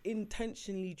 like, you're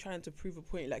intentionally trying to prove a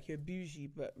point, like you're bougie,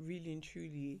 but really and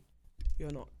truly,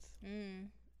 you're not. In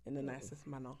the nicest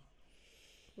manner.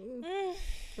 I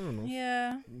don't know.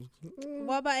 Yeah.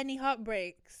 What about any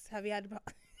heartbreaks? Have you had?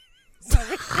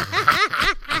 Sorry.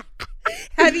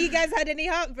 Have you guys had any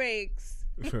heartbreaks?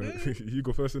 You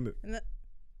go first, innit?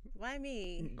 Why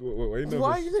me? Why are you nervous?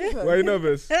 Why are you looking at Why are you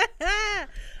nervous? Wait, Wait.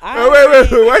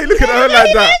 Why are you looking at her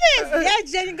like that?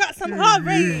 Yeah, Jen got some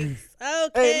heartbreaks. Hey,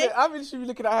 Okay. look, I've been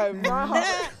looking at her. My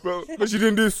heart, But she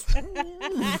doing this.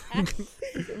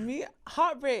 me,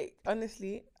 heartbreak,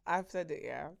 honestly, I've said it,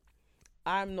 yeah.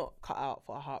 I'm not cut out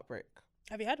for a heartbreak.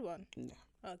 Have you had one? No.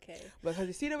 Okay. Because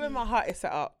you see the way my heart is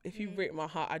set up, if you break my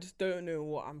heart, I just don't know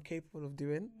what I'm capable of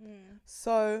doing.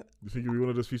 So, You think you'll be one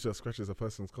of those features that scratches a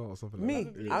person's car or something me,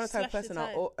 like that? I'm the type of Slash the person,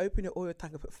 tire. I'll open your oil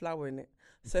tank and put flour in it.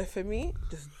 So for me,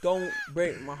 just don't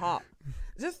break my heart.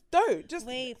 Just don't. Just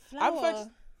Wait, I prefer flour. just-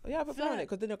 yeah, I put flour in Flour. it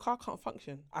because then your car can't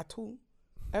function at all.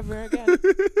 Ever again.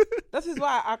 This is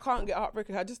why I can't get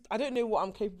heartbroken. I don't know what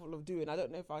I'm capable of doing. I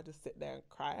don't know if I'll just sit there and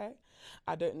cry.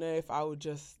 I don't know if I would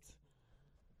just,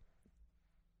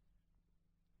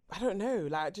 I don't know.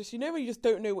 Like, just, you know when you just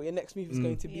don't know what your next move is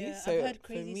going to be? Yeah, So I've heard for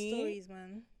crazy me, stories,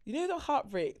 man. you know the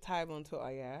heartbreak time on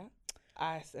Twitter, yeah?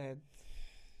 I said,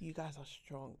 you guys are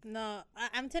strong. No,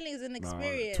 I'm telling you, it's an Nah,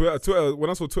 experience. Twitter. When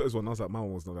I saw Twitter's one, I was like, my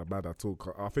one was not that bad at all.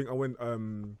 I think I went.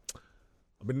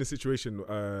 I've been in a situation.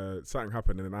 Something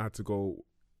happened, and then I had to go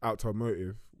out to a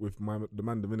motive with the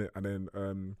man the minute, and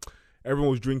then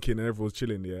everyone was drinking and everyone was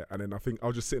chilling, yeah. And then I think I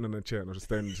was just sitting on a chair and I was just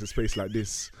staring into space like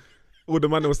this. All the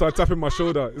man would start tapping my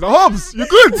shoulder. He's like, Hobz, you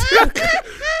good?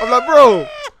 I'm like, bro. I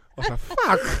was like,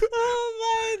 fuck.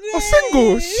 Oh my I'm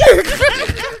single. Shit.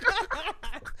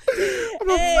 I'm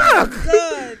like, fuck.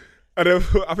 God. And then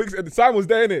I think Sam was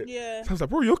there, innit? Yeah. So I was like,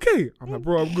 bro, you okay? I'm like,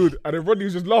 bro, I'm good. And then Rodney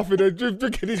was just laughing and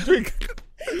drinking his drink.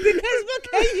 Because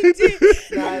what can you do?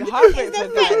 Nah, It's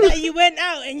the fact that you went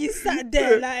out and you sat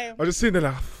there like, I was just sitting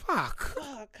there like, fuck.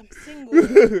 I'm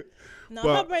single. No,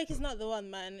 But- heartbreak is not the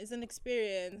one, man. It's an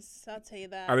experience. I'll tell you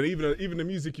that. And then even the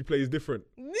music you play is different.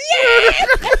 Yeah!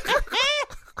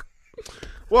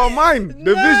 Well, mine,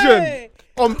 the No. vision,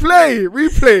 on play,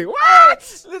 replay.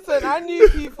 What? Listen, I knew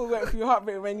people went through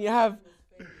heartbreak when you have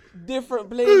different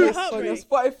playlists on your Heartbreak.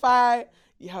 Spotify.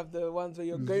 You have the ones where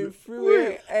you're going through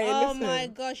it. Hey, Oh listen. my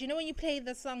gosh! You know when you play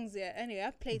the songs, yeah. Anyway,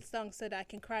 I've played songs so that I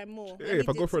can cry more. Yeah, if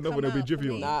I go for another one, it'll be Jiffy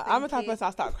on. Nah, I'm the type of person I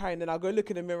start crying, then I'll go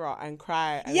look in the mirror and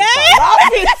cry. And Yeah. start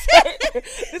laughing.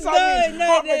 This is what I mean. No,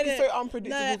 Heartbreak no, is so no.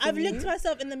 unpredictable. No, for I've me. looked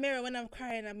myself in the mirror when I'm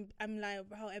crying. I'm like,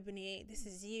 bro, Ebony, this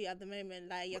is you at the moment.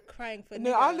 Like you're crying for.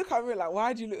 No, I look at me like,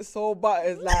 why do you look so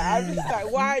butters? Like, I'm just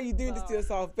like, why are you doing this to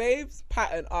yourself, babes?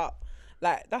 Pattern up.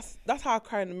 Like, that's how I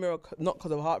cry in the mirror, not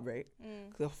because of heartbreak,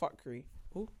 because of fuckery.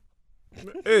 Ooh.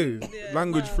 Hey, Yeah,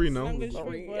 language no, free now. language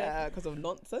free. Boy. Yeah, because of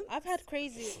nonsense. I've had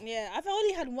crazy. Yeah, I've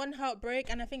only had one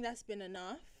heartbreak, and I think that's been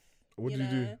enough. What did you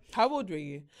do? How old were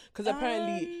you? Because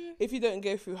apparently, Um, if you don't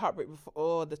go through heartbreak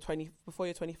before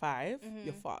you're 25,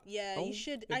 you're fucked. Yeah, Oh. you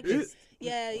should. I It- guess.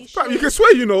 Yeah, you Fam, should. you can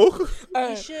swear, you know.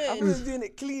 I should. was doing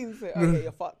it clean, so okay,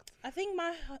 you're fucked. I think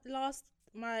my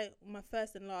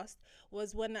first and last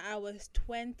was when I was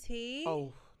 20.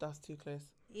 Oh, that's too close.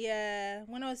 Yeah,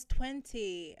 when I was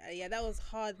 20. Yeah, that was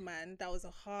hard, man. That was a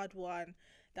hard one.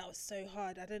 That was so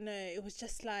hard. I don't know. It was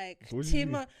just like So what did you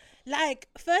do? like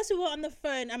first we were on the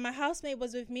phone and my housemate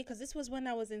was with me because this was when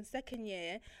I was in second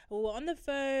year. We were on the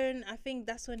phone. I think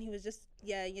that's when he was just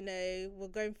we're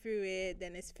going through it.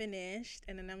 Then it's finished,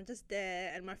 and then I'm just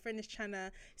there, and my friend is trying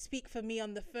to speak for me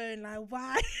on the phone. Like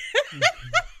why?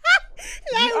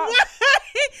 Like why?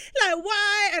 Like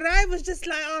why? And I was just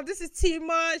like, oh, this is too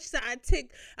much. So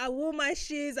I wore my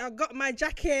shoes, I got my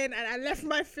jacket, and I left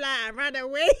my flat. I ran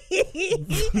away. You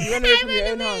ran away from your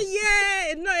own house.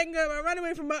 Yeah, in Nottingham. I ran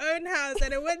away from my own house,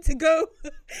 and I went to go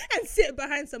and sit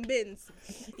behind some bins.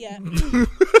 Yeah.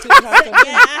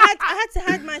 I had to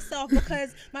hide myself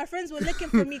because my friends were looking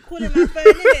for me, calling my phone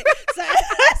in it. So I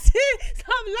had to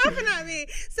stop laughing at me.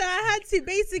 So I had to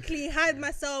basically hide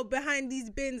myself behind these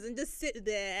bins and just sit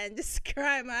there and just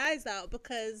cry my eyes out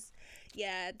because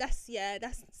that's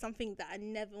something that I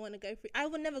never want to go through. I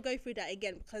will never go through that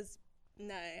again because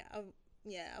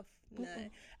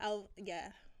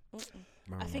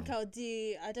I think I'll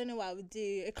do. I don't know what I would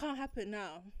do. It can't happen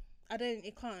now.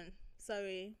 It can't.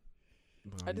 Sorry.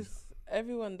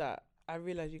 Everyone that I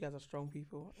realize you guys are strong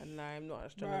people, and I'm not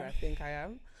as strong as I think I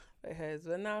am. Because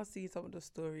when I see some of the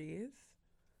stories,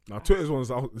 Now Twitter's ones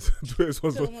was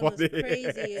funny. Crazy.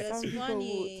 It some was people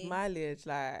funny. walked mileage.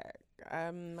 Like,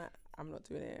 I'm not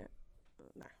doing it.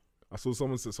 Nah. I saw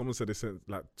someone said they sent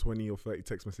like 20 or 30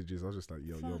 text messages. I was just like,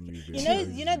 yo, you're moving.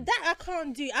 You know that I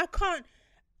can't do.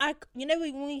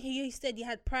 When you said you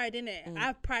had pride in it, I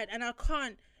have pride, and I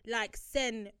can't like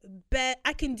send.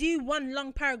 I can do one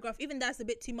long paragraph, even that's a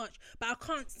bit too much. But I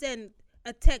can't send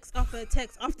a text after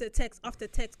text after text after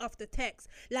text after text.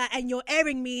 Like, and you're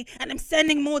airing me, and I'm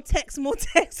sending more text.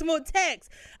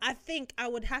 I think I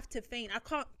would have to faint. I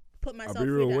can't put myself. I'll be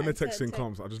real. through that When the and text send thing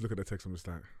comes, I just look at the text and I'm just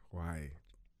like, why?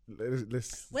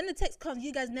 Let's. When the text comes,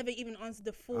 you guys never even answer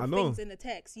the full I know. things in the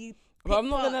text. You. But I'm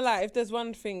not gonna parts. lie. If there's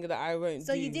one thing that I won't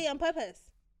So do, you did it on purpose.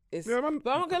 it's. Yeah, man.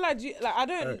 But I'm not gonna lie. I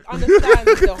don't understand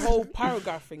the whole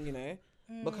paragraph thing. You know,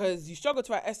 because you struggle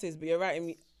to write essays, but you're writing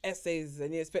me essays,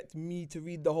 and you expect me to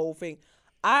read the whole thing.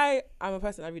 I'm a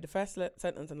person. I read the first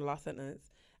sentence and the last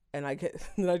sentence, and I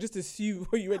just assume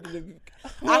what you read in the book. I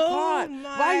can't.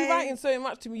 Why are you writing so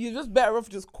much to me? You're just better off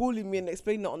just calling me and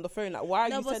explaining it on the phone. Like, why are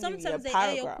you sending me a sometimes they air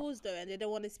paragraph? your calls though, and they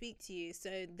don't want to speak to you. So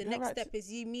the next step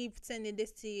is me sending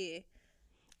this to you.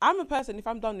 I'm a person. If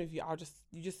I'm done with you,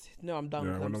 you just know I'm done.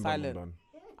 Yeah, when I'm I'm silent. done.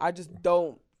 I just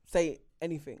don't say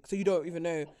anything, so you don't even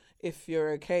know if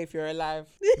you're okay, if you're alive.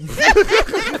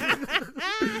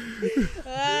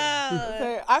 Wow.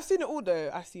 So I've seen it all though.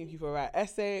 I've seen people write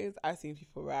essays. I've seen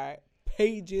people write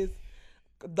pages,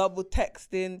 double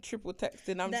texting, triple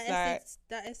texting. I'm just like,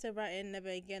 that essay writing never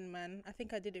again, man. I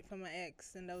think I did it for my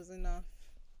ex, and that was enough.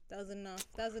 That was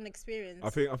an experience. I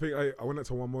think I went out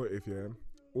to one motive, yeah.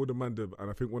 all the man them, and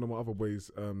I think one of my other boys,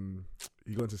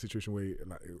 he got into a situation where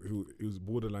like he was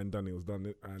borderline done. It was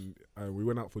done, and we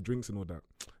went out for drinks and all that.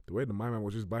 The way my man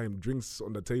was just buying drinks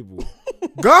on the table.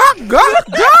 Gah.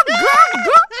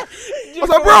 I was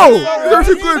like, bro, is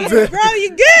everything good? Bro, you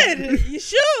good? You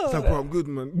sure? I was like, bro, I'm good,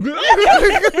 man.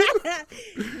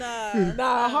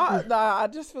 Nah. I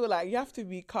just feel like you have to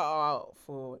be cut out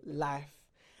for life,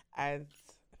 and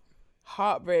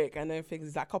heartbreak and everything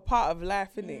is like a part of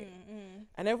life, innit?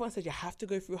 And everyone says you have to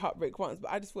go through heartbreak once,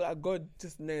 but I just feel like God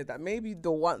just knows that maybe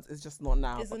the once is just not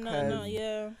now. It's not,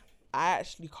 yeah. I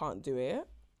actually can't do it.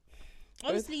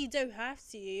 Obviously, you don't have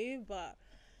to, but.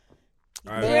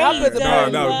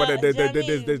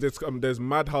 There's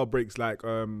mad heartbreaks like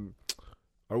I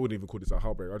wouldn't even call this a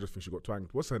heartbreak. I just think she got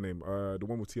twanged. What's her name? The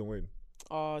one with Tion.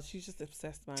 Oh, she's just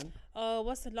obsessed, man. Oh,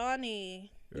 what's the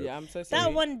Lani? Yeah, I'm so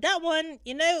sorry. That one,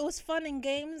 you know, it was fun in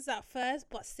games at first,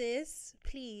 but sis,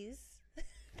 please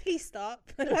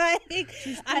stop. Like,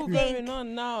 she's still going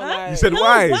on now. Huh? Like, you said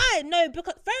why? Why? No,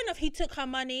 because fair enough, he took her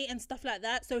money and stuff like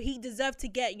that, so he deserved to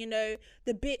get, you know,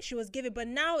 the bit she was given. But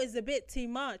now it's a bit too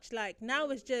much. Like now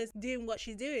it's just doing what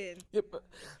she's doing. Yeah, but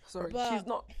she's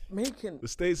not making. The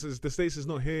states is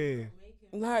not here.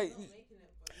 Like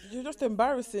you're just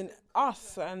embarrassing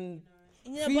us and.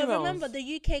 Yeah, females. but remember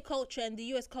the UK culture and the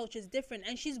US culture is different,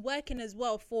 and she's working as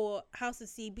well for House of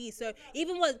CB. So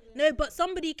but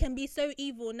somebody can be so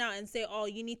evil now and say, "Oh,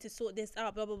 you need to sort this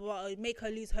out," blah blah blah, or make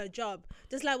her lose her job.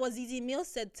 Just like what Zizi Mills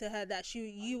said to her that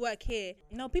you work here.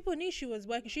 No, people knew she was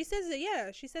working. She says it.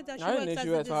 Yeah, she said that she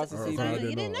works as a designer.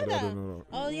 You didn't know that?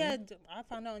 Oh yeah, I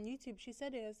found out on YouTube. She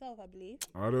said it herself, I believe.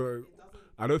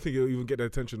 I don't think it'll even get the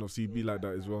attention of CB like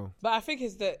that as well. But I think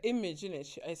it's the image,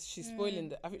 innit? She's spoiling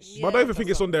the. I think But I don't even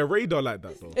think it's on their radar like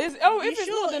that though. If it's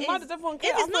not, then why does everyone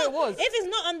care? If it's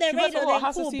not on their radar, then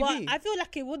cool. But I feel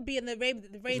like it would be on the radar.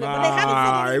 But they haven't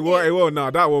said anything. It won't. Nah,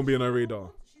 that won't be on her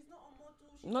radar.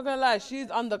 I'm not gonna lie,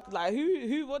 she's under like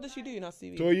who? What does she do in her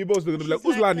CV? So you both gonna be like,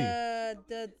 who's Lani?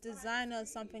 The designer,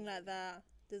 something like that.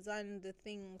 Design the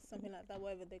things, something like that,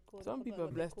 whatever they call it. Some people are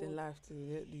blessed in life to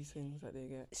get these things that they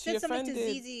get. She said something to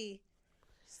Zizi,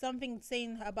 something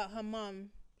saying about her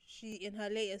mum. She in her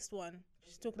latest one,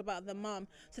 she's talking about the mum.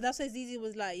 So that's why Zizi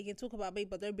was like, "You can talk about me,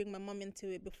 but don't bring my mum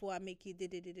into it before I make you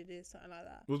did something like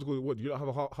that." What's it called? What? You don't have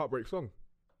a heartbreak song?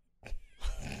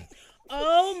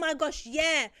 Oh my gosh,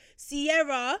 yeah,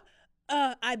 Sierra.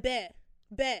 I bet.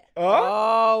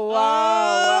 Oh wow!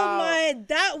 Oh my,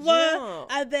 that one. Yeah.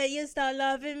 I bet you start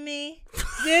loving me. Is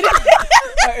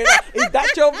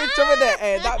that your bitch over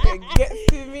there? That bit gets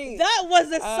to me. That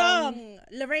was a song.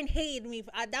 Lorraine hated me.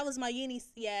 That was my uni.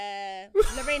 Yeah,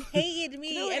 Lorraine hated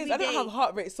me. I don't have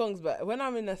heartbreak songs, but when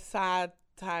I'm in a sad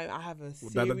time, I have a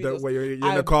serious. Where you're in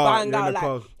the car, bang out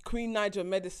like Queen Nigel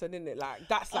Medicine, innit? Like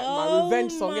that's like my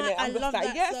revenge song, innit? I'm just like,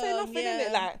 say nothing,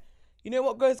 innit? Like. You know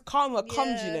what goes karma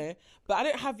comes, you know. But I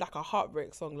don't have like a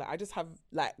heartbreak song. Like I just have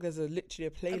like there's literally a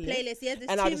playlist. Yeah, there's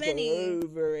and too I just many. go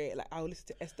over it. Like I'll listen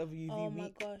to SWV. Oh my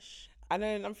week. gosh. And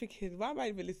then I'm thinking, why am I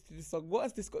even listening to this song? What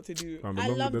has this got to do?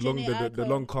 The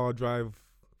long car drive,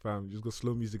 fam. You just got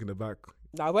slow music in the back.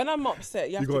 Now when I'm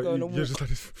upset, you have to go on a walk. You're just like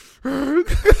this. No, you're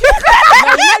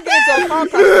not going to a car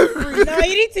crash. No,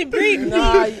 you need to breathe.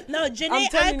 No, Janae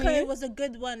Aiko was a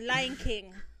good one. Lion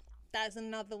King. That's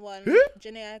another one.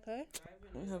 Janae Aiko.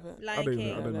 Lion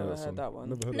King. I've never heard that one.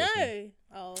 No.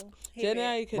 Oh.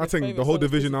 Janae Aiko. I think the whole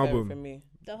Division album.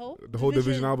 The whole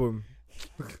Division album.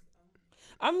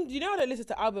 You know I don't listen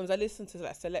to albums. I listen to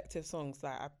like selective songs.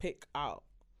 Like I pick out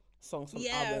songs from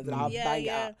albums and I'll bang it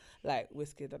out. Like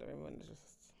Whiskey. I don't remember. Just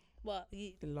what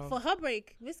for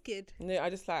Heartbreak, Whiskey. No, I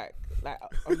just like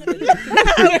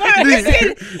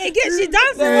it gets you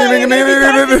dancing.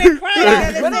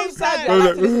 When I'm sad, I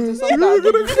like to listen to songs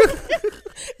that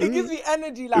it gives me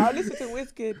energy. Like I listen to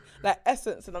Whiskey, like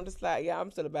Essence, and I'm just like, yeah,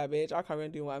 I'm still a bad bitch. I can't even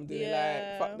do what I'm doing.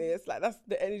 Like fuck this. Like that's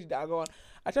the energy that I go on.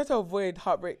 I try to avoid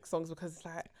heartbreak songs because it's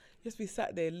like just be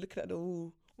sat there looking at the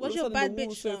wall. What's your bad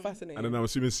bitch so song? Fascinating. And then I'm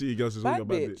assuming City Girls is all your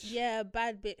bad bitch. Yeah,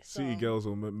 bad bitch song. City Girls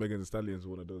or Megan Thee Stallion is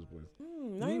one of those boys.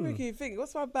 Now you make you think,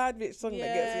 what's my bad bitch song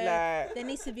that gets you like... There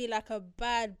needs to be like a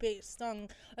bad bitch song.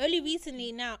 Only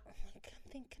recently now...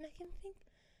 Can I think?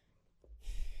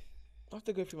 I have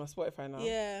to go through my Spotify now.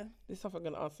 Yeah. This stuff I'm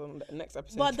going to answer on the next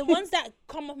episode. But the ones that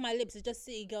come off my lips is just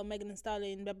City Girl, Megan Thee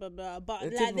Stallion, blah, blah, blah. But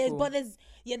there's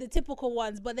the typical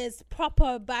ones. But there's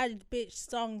proper bad bitch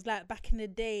songs like back in the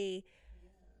day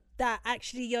that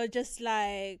actually you're just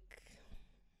like...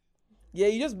 Yeah,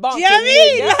 you just bounce. Do you know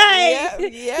what I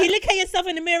mean? Yeah. You look at yourself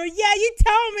in the mirror. Yeah, you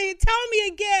tell me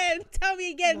again. tell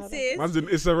me again, sis. Man's in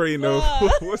Issa Rae, no.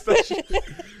 What? What's that shit?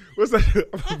 What's that shit?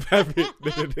 I'm a bad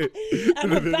bitch.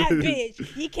 I'm a bad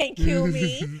bitch. You can't kill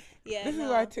me. Yeah, This is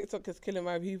why TikTok is killing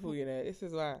my people, you know. This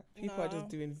is why people are just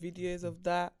doing videos of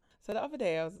that. So the other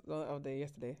day,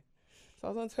 yesterday. So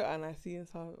I was on Twitter and I seen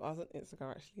some. I was on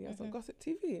Instagram actually. I was on Gossip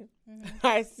TV.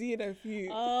 I seen a few.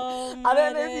 Oh, I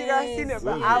don't know if you guys seen it,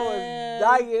 but I was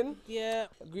dying. Yeah.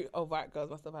 A group of white girls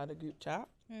must have had a group chat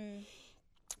and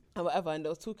whatever, and they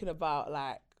was talking about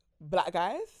like black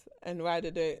guys and why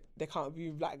they can't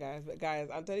be black guys, but guys,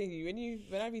 I'm telling you,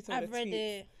 when I read some of the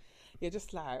tweets, you're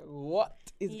just like, what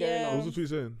is going on? What was the tweet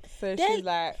saying? So she's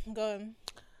like, go on.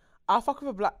 I'll fuck with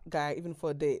a black guy even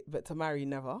for a date, but to marry,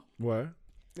 never. Why?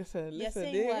 Listen,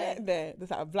 saying they why? went there.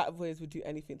 There's like black boys would do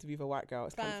anything to be with a white girl.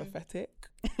 It's kind of pathetic.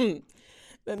 Then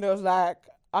there was like,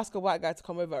 ask a white guy to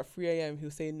come over at 3 a.m.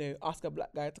 He'll say no. Ask a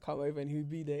black guy to come over and he'll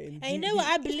be there. And you know what?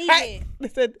 I believe it. They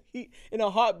said in a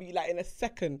heartbeat, like in a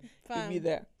second, he'll be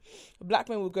there. A black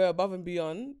man will go above and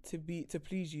beyond to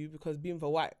please you because being with a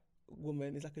white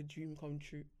woman is like a dream come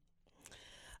true.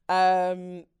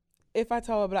 If I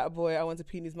tell a black boy I want to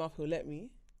pee in his mouth, he'll let me.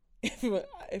 If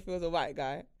it was a white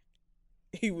guy,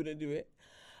 he wouldn't do it.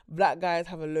 Black guys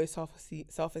have a low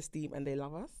self-esteem and they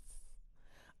love us.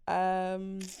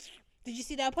 Did you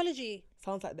see the apology?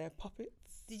 Sounds like they're puppets.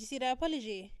 Did you see the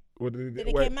apology? What did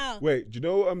it came out? Wait, do you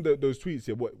know those tweets?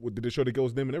 Yeah, what did they show the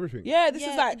girl's name and everything? Yeah, this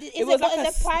is like it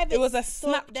was a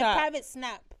Snapchat. Their private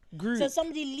snap group. So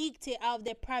somebody leaked it out of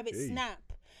their private snap.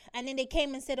 And then they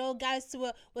came and said, "Oh, guys,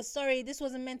 we're sorry. This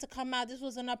wasn't meant to come out. This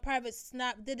was on our private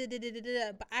snap." But at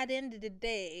the end of the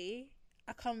day,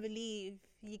 I can't believe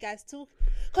you guys talk.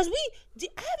 Because I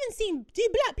haven't seen. Do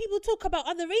black people talk about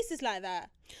other races like that?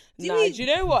 Do you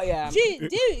know what? Yeah. Do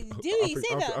we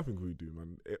say that? I think we do,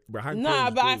 man. But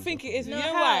I think it is. You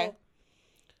know why?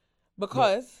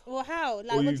 Because. Well, how?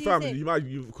 Like, what do you say? You might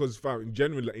because in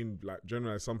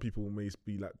general, some people may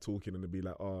be like talking and they be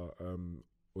like, or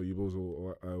you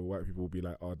or white people will be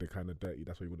like, they're kind of dirty.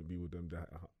 That's why you wouldn't be with them. They're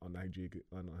unhygienic.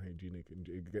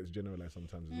 It gets generalized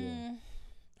sometimes as well.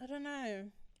 I don't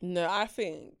know. No, I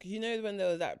think when there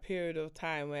was that period of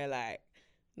time where like,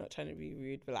 not trying to be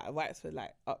rude, but like whites were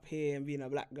like up here and being a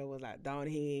black girl was like down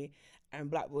here, and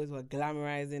black boys were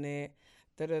glamorizing it.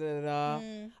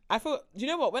 I thought, do you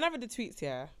know what? When I read the tweets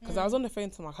here, because I was on the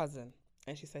phone to my cousin,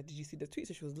 and she said, "Did you see the tweets?"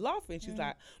 And she was laughing. She's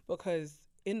like, because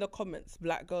in the comments,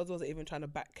 black girls wasn't even trying to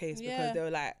back case because they were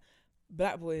like,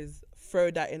 black boys throw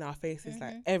that in our faces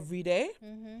like every day.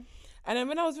 And then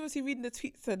when I was obviously reading the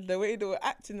tweets and the way they were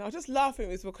acting, I was just laughing.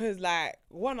 It's because like,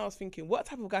 one, I was thinking, what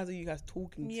type of guys are you guys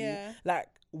talking to? Like,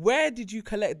 where did you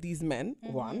collect these men?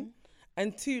 One.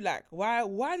 And two, like,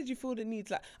 why did you feel the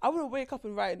need? Like, I wouldn't wake up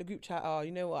and write in the group chat,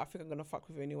 you know what, I think I'm gonna fuck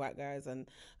with only white guys and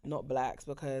not blacks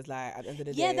because, like, at the end of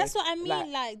the day, that's what I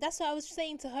mean. Like that's what I was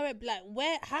saying to her. Like,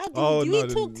 we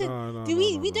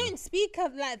don't speak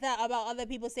of like that about other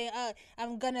people saying,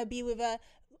 I'm gonna be with a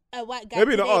white guy.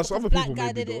 Maybe not us, other people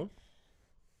maybe though.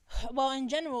 Well, in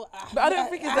general, but I don't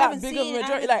think it's that big of a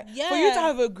majority. Like, for you to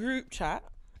have a group chat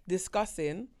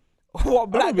discussing what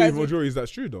black guys. Majority is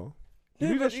that's true though. She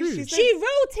wrote it. You're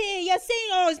saying,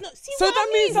 it's not. See, so that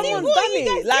means someone's done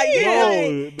it. Like,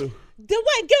 the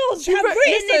white girls have written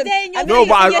it there. No,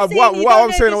 but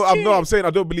I'm saying I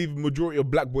don't believe majority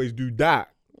of black boys do that.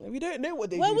 We don't know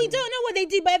what they do. Well, we don't know what they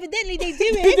do, but evidently they do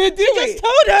it. They do it. She just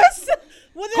told us.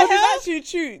 What the hell? It's actually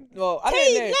true. Well, I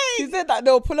don't know. She said that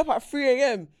they'll pull up at 3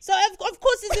 a.m. So, of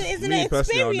course, it's an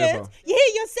experience. Yeah,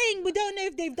 you're saying we don't know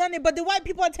if they've done it, but the white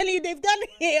people are telling you they've done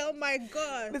it. Oh, my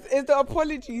God. It's the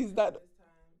apologies that...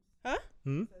 Huh?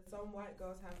 So some white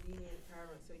girls have lenient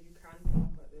parents, so you can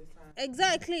talk at those times.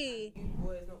 Exactly. You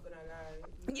boys not gonna lie.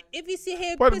 If you see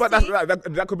here, but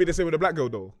that could be the same with a black girl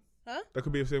though. Huh? That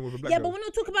could be the same with a black girl. Yeah, but we're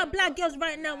not talking about black girls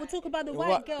right now. We're talking about the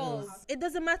white girls. It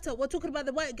doesn't matter. We're talking about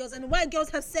the white girls, and the white girls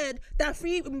have said that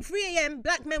 3 a.m.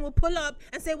 black men will pull up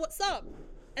and say what's up,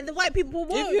 and the white people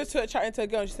won't. If you're chatting to a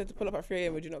girl and she said to pull up at 3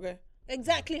 a.m., would you not go?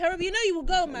 Exactly. Hurry, you know you will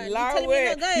go, man. You're telling me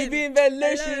you're not going. You being very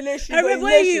lushy. Hurry,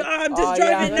 where are you? I'm just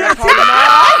driving now. What,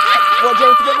 do you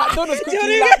want to get McDonald's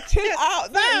quickly? Like, chill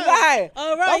out. Don't lie.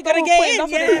 All right, you gotta get in.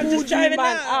 Yeah, I'm just driving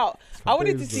out. I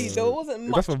wanted to see, there wasn't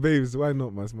much. That's my babes. Why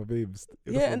not, man? It's my babes.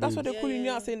 And that's why they're calling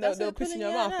you out, saying that they'll piss in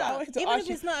your mouth. I wanted to ask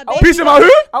you. Piss in my who?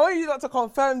 I want you not to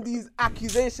confirm these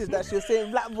accusations that she was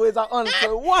saying black boys are on.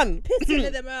 So one, pissing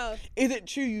in their mouth. Is it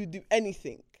true you do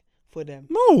anything for them?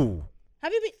 No.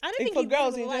 Have you been? I don't think for you've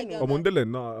girls been with a white girl. I'm on Dylan.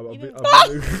 No,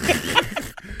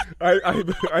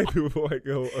 I do with a white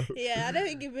girl. Yeah, I don't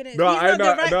think you've been in. No,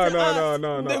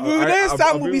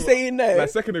 Sam will be saying no. Like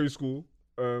secondary school.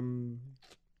 Yeah,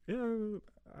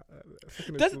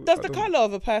 Does the colour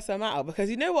of a person matter? Because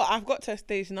you know what? I've got to a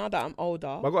stage now that I'm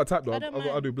older. But I got a type though. I don't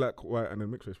I'll do mind. black, white, and then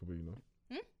mixed race probably. You know,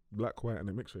 black, white, and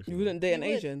then mixed race. You wouldn't date an You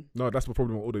would. Asian. No, that's the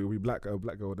problem. Order. You'll be black, a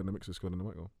black girl, then a mixed race girl, then a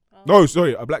white girl. Oh. No,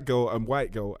 sorry, a black girl,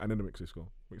 white girl, and then a mixed race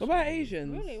girl. What about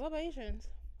Asians? Really? What about Asians?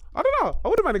 I don't know. I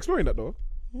wouldn't mind exploring that though.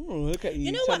 Look at you.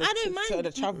 You know what? I don't Sort of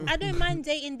mind. travel. I don't mind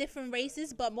dating different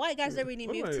races, but white guys don't really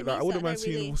move to me. I So wouldn't I mind don't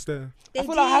seeing really. what's there. They I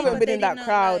feel do, like I haven't but been they in do that not,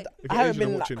 crowd. like- If I you're haven't Asian been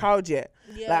and in that watching. crowd yet.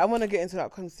 Yeah. Like I want to get into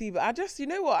that conceive. But I just, you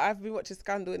know what? I've been watching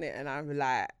Scandal in it, and I'm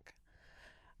like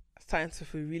starting to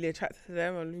feel really attracted to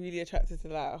them. I'm really attracted to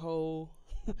that whole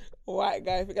white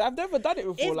guy thing. I've never done it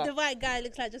before. If Like, the white guy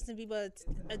looks like Justin Bieber,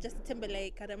 Justin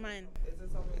Timberlake, I don't mind. Is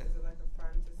it like a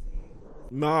fantasy?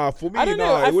 Nah, for me, I don't know.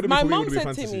 nah, it wouldn't be My for me. It mum would be said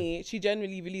fantasy. to me, she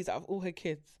generally believes out of all her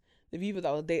kids, the people that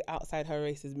will date outside her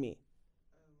race is me.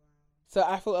 So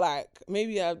I felt like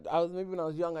maybe I was when I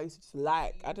was young, I used to just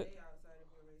like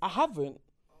I haven't,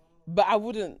 but I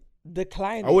wouldn't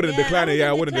decline. I wouldn't Yeah, decline it. Yeah,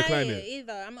 I wouldn't decline it.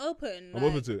 either. I'm open. I'm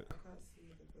open to it.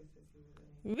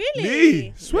 Really? Me,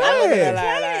 I swear. wouldn't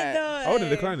I wouldn't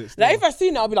decline it. Still. Like if I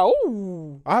seen it, I'll be like,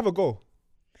 ooh. I have a goal.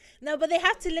 No, but they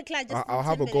have to look like Justin I'll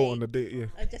have a goal on the Timberlake date.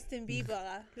 Yeah. or Justin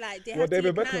Bieber. Like they What, have to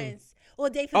David look Beckham? nice. Or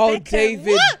David Oh, Beckham.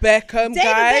 David What? Beckham, David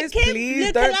guys, Beckham please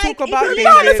look don't alike. talk If about you David.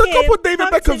 No, there's a Him, couple David come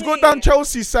to Beckhams going me. down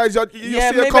Chelsea sides. You Yeah, see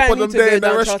a maybe I couple of need them to there go in the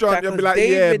down restaurant. Chelsea, You'll be 'cause like, yeah,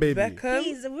 David baby. Beckham.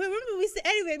 Please, remember we said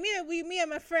anyway. Me and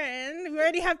my friend, we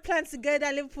already have plans to go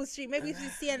down Liverpool Street. Maybe if you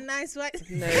see a nice white.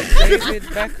 No, David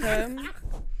Beckham.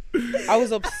 I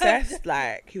was obsessed.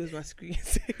 Like he was my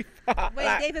screensaver. Wait,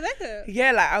 Like, David Beckham.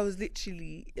 yeah, like I was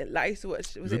literally like I used to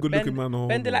watch. Was He's a it good-looking man, or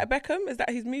Bender no? Like Beckham? Is that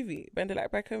his movie? Bender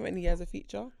Like Beckham, and he has a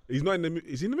feature. He's not in the.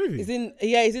 Is he in the movie? He's in the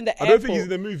airport. I don't think he's in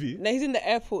the movie. No, he's in the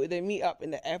airport. They meet up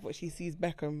in the airport. She sees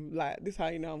Beckham. Like this, is how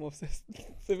you know I'm obsessed.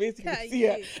 So basically, Can't see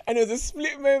her, you? and it was a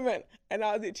split moment, and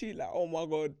I was literally like, "Oh my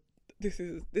god, this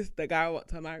is the guy I want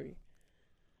to marry."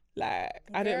 Like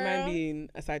I don't mind Girl. being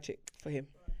a side chick for him.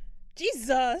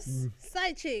 Jesus,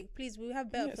 side chick. Please, we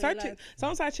have better Yeah, for side your chick. life.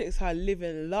 Some side chicks are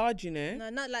living large, you know. No,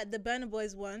 not like the Burna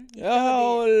Boys one. You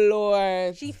Oh failed Lord.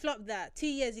 it. She flopped that. 2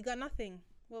 years, you got nothing.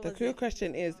 What The was real it?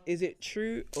 question is it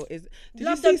true or is? Did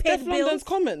London you see paid Steph London's bills.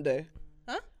 comment though?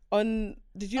 Huh?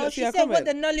 Did you Oh, not see she her said what comment?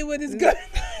 the Nollywood is good.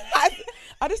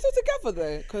 Are they still together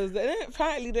though? Because they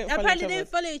apparently don't. follow Apparently each they other. don't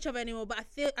follow each other anymore, but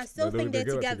I still No, think they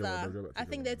they're get back together. together, they get back I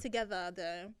think they're together.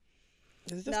 together though.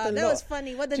 There's just No, a that lot. was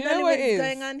funny. What the Do you know what Nollywood it is is?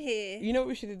 going on here? You know what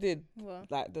we should have did? What?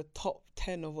 Like the top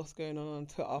 10 of what's going on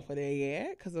Twitter for the year,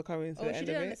 because we're coming to Oh, the we should end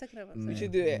do of it on the it. second We episode.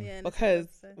 should do it Yeah, in the because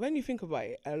second episode. when you think about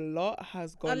it, a lot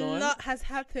has A gone on, lot has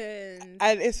happened.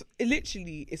 and it's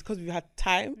because we've had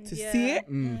time to see Yeah. it,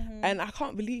 and I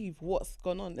can't believe what's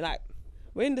gone on. Like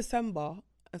we're in December,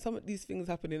 and some of these things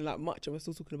happening like March, and we're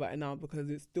still talking about it now because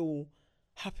it's still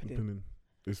happening.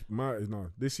 It's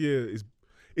no. This year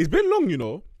it's been long, you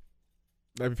know.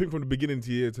 Like if you think from the beginning to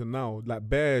year to now, like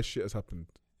bare shit has happened.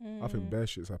 I think bare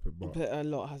shit's happened, but But a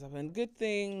lot has happened. Good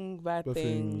thing, bad the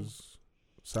things. things,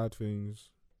 sad things.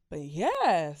 But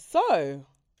yeah, so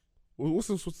What's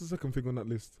the second thing on that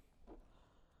list?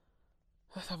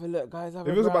 let's have a look, guys. Have If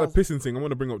a it was about browse. the pissing thing, I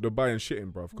want to bring up Dubai and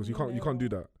shitting, bruv, because you can't do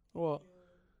that. What?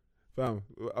 Fam,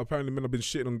 apparently men have been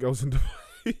shitting on girls in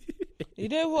Dubai. You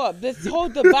know what? This whole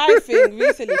Dubai thing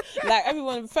recently, like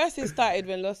everyone, first it started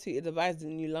when Lost tweeted Dubai's the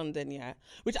new London, yeah.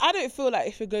 Which I don't feel like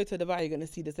if you go to Dubai, you're gonna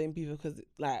see the same people because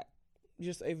like you're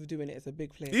just overdoing it. It's a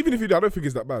big place. Even if you do, I don't think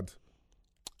it's that bad.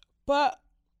 but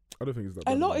I don't think it's that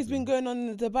a bad. lot has been going on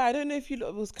in Dubai. I don't know if you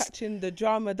lot was catching the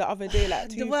drama the other day, like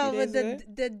 2 Well, 3 with days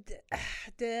ago.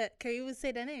 the can you even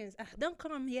say their names? Don't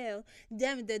come here.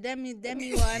 The demi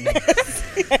one.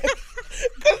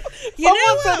 You know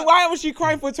Someone said, what? why was she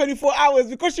crying for 24 hours?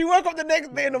 Because she woke up the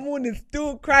next day in the morning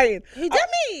still crying. Who,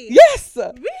 Demi? Yes.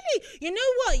 Really? You know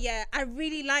what? Yeah, I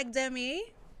really like Demi.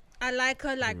 I like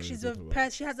her. Like she's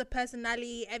she has a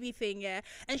personality, everything. Yeah,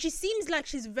 and she seems like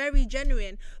she's very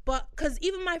genuine. But because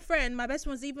even my best friend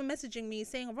was even messaging me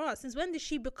saying, "Ross, since when did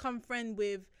she become friend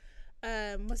with?"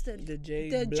 What's the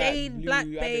Jade Black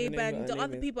Babe and the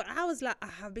other people? I was like, I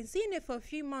have been seeing it for a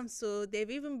few months, so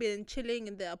they've even been chilling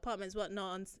in the apartments,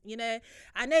 whatnot. And, you know,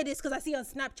 I know this because I see on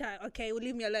Snapchat. Okay, well,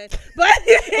 leave me alone. But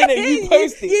you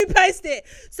post it. You post it.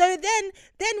 So then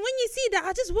when you see that,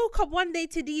 I just woke up one day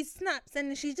to these snaps,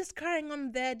 and she's just crying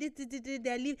on there.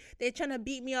 They're trying to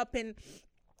beat me up in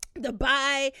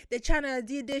Dubai, they're trying to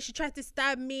do this. She tried to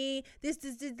stab me. This,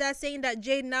 that, saying that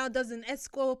Jade now does an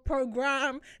escort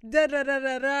program.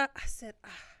 I said,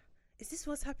 is this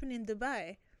what's happening in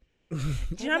Dubai? Do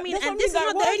you know what I mean? That's And what I this is mean, not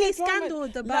like, the why only is there drama? scandal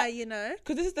in Dubai, Like, you know.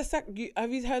 Because this is the second.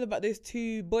 Have you heard about those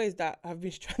 2 boys that have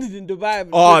been stranded in Dubai?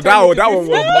 Oh, that one was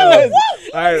mad.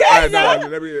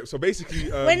 Let me. So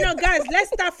basically, Wait, no, guys, let's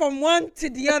start from one to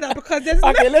the other because there's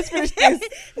Okay, let's finish this.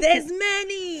 there's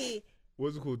many.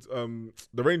 what's it called?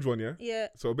 The range one, yeah. Yeah.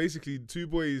 So basically, 2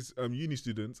 boys, uni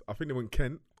students. I think they went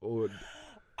Kent or.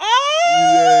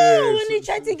 Oh, when they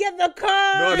tried to get the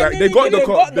car. No, and like, then they got the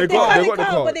car. They They got the car,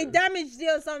 car. but they damaged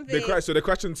it or something. They crashed. So they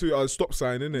crashed into a stop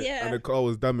sign, innit? Yeah. And the car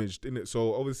was damaged, innit?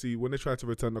 So obviously, when they tried to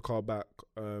return the car back,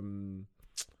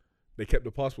 they kept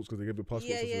the passports because they gave the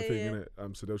passports as the thing,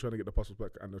 innit? So they were trying to get the passports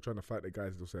back, and they're trying to fight the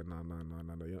guys. They said, "No,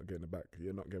 you're not getting it back.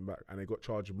 You're not getting back." And they got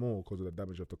charged more because of the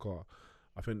damage of the car.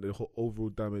 I think the whole overall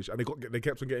damage, and they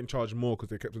kept on getting charged more because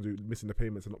they kept on missing the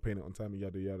payments and not paying it on time, and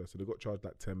yada yada. So they got charged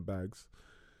like 10 bags.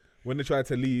 When they tried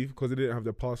to leave, because they didn't have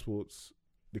their passports,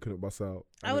 they couldn't bus out.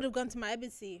 I would have gone to my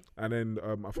embassy. And then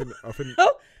I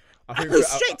think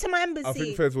Straight to my embassy. I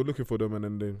think feds were looking for them, and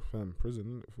then they found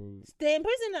prison. Stay in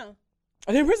prison now.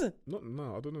 Are they in prison? Not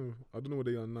now. I don't know. I don't know where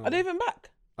they are now. Are they even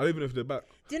back? I don't even know if they're back.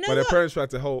 Do you know But their what? parents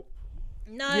tried to help.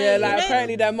 No. Yeah, like you know-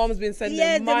 apparently their mom's been sending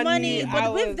the money. money.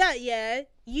 But with that, yeah,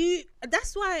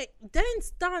 that's why don't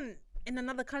stunt in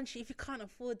another country if you can't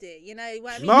afford it. You know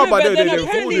what I mean? No, but then they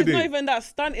apparently folded it's not it. even that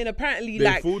stunting. Apparently, They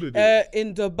like folded it.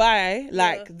 in Dubai,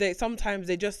 like they sometimes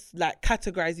they just like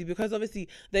categorize you because obviously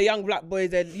they're young black boys.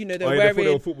 They're They thought they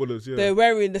wearing were footballers, yeah. they're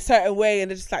wearing a certain way,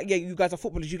 and they're just like, yeah, you guys are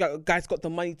footballers. You guys got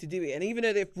the money to do it. And even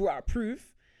though they've brought out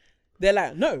proof, they're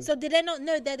like, no. So did they not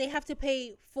know that they have to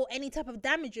pay for any type of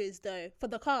damages though for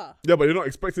the car? Yeah, but you're not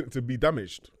expecting it to be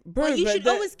damaged. Bro, But you should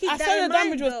always keep I that said in the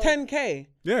damage mind, was though. 10K.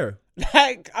 Yeah.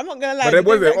 Like, I'm not gonna lie. But then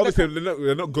because, like, obviously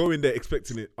they're not going there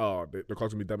expecting it. The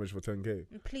car's gonna be damaged for 10K.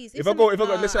 Please. If I go,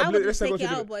 let's say I would let's just say I go take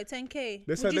to it the- out, boy. 10K.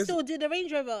 let's Would say- you let's- still do the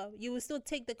Range Rover? You would still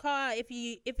take the car if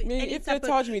any if type they of,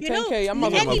 charge me you know, 10K, I'm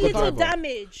not any gonna go little driver.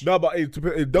 damage. No, but dumb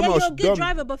Yeah, you're a was good dumb.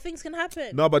 driver, but things can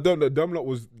happen. No, but the dumb lot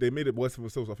they made it worse for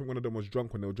themselves. I think one of them was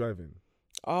drunk when they were driving.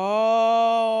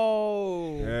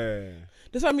 Oh. Yeah.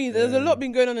 That's what I mean. There's a lot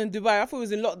been going on in Dubai. I thought it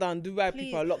was in lockdown. Dubai Please.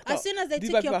 people are locked up. As soon as they Dubai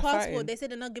took your people are passport, fighting. they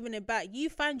said they're not giving it back. You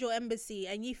find your embassy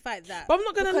and you fight that. But I'm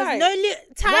not gonna Because lie. no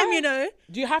time, Why? you know,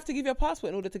 Do you have to give your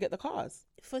passport in order to get the cars?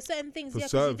 for certain things. For Yeah,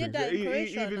 because certain you did things. that in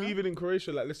Croatia. no? Even in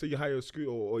Croatia, like let's say you hire a scooter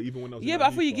or even when I was Yeah, in but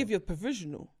I thought you FIFA. give your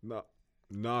provisional.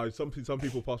 No, some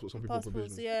people passport, some people Passports,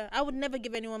 provisional. yeah. I would never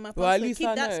give anyone my passport. Well, at least Keep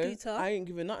I that know scooter. I ain't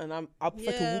giving nothing. I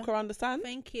prefer to Yeah. walk around the stand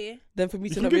Thank you. than for me You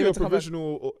to can not be give able a to come back.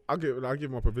 provisional. I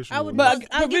give my provisional. I would But not-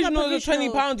 I'll give my provisional is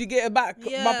provisional. £20. You get it back.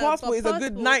 Yeah, My passport but is a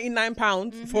good passport-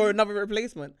 £99 for another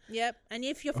replacement. Yep. And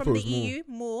if you're I from thought the it was EU,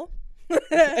 more.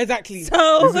 Exactly.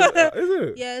 So Is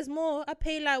it? yeah, it's more. I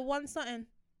pay like one something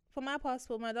for my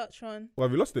passport, my Dutch one. Well,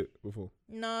 have you lost it before?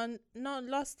 No, not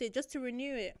lost it. Just to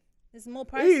renew it. It's more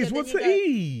pricey. Ease, what's the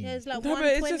E? Yeah, it's like No, but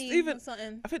it's just 120 even- or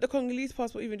something. I think the Congolese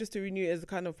passport, even just to renew it, is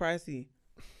kind of pricey.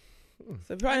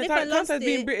 So And if I lost sometimes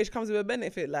being it- British comes with a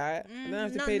benefit, like I don't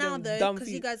have to Not pay now them though, dumb because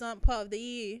you fees. guys aren't part of the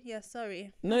EU. Yeah,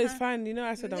 sorry. No, it's fine. You know,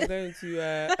 I said I'm going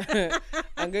to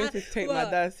I'm going to take my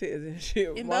What? dad's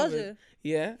citizenship In rather- Belgium.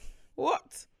 Yeah.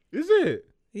 What? Is it?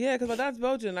 Yeah, because my dad's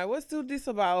Belgian. Like, what's still this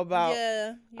about?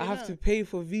 Yeah. I have to pay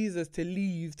for visas to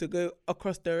leave to go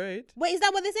across the road. Wait, is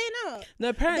that what they're saying now? No,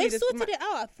 apparently They've sorted it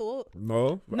out. I thought.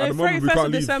 No. No, At the moment we 31st can't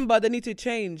of leave. December they need to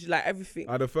change like everything.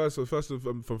 At the first of from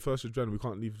 1st of January we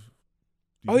can't leave.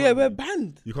 Oh yeah, we're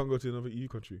banned. You can't go to another EU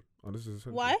country. Oh, this is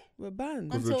essential. Why? We're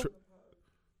banned. Because Until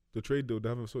the trade deal, they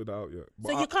haven't sorted that out yet.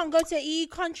 But so you can't go to an EU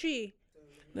country.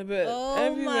 No, but Oh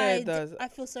everywhere my! it does. I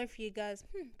feel sorry for you guys,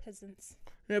 peasants.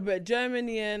 No, but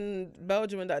Germany and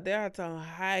Belgium and that they had some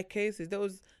high cases. There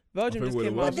was Belgium think just we're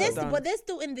came the out. worst of at that. lockdown. But they're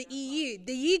still in the EU.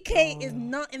 The UK is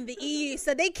not in the EU,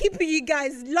 so they keeping you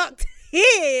guys locked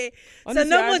here. Honestly,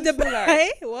 so no I more just feel Dubai.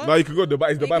 like- What? no, you can go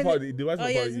Dubai. It's You Dubai can- part of the Dubai's Oh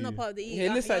not yeah, part it's of the not EU. part of the EU.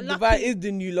 Yeah, it looks You're like Dubai lucky. is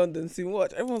the new London soon.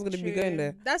 Watch, everyone's gonna be going True.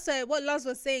 there. That's what Lars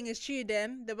was saying is true.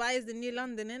 Then Dubai is the new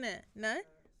London, innit? No,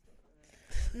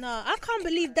 no, I can't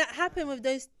believe that happened with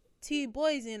those two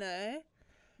boys. You know,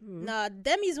 nah,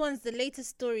 Demi's one's the latest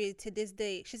story to this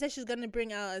day. She said she's gonna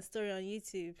bring out a story on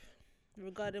YouTube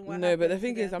regarding what. No, but the happened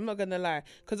thing to is, them. I'm not gonna lie,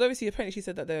 because obviously, apparently, she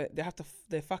said that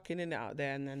they're fucking in it out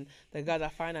there, and then the guys are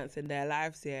financing their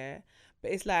lives, yeah.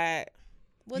 But it's like,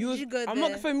 What did you go I'm there?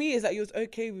 not. For me, it's like you was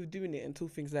okay with doing it until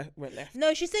things went left.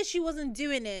 No, she said she wasn't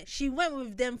doing it. She went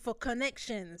with them for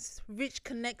connections, rich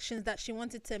connections that she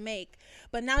wanted to make.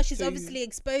 But now she's So obviously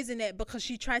exposing it because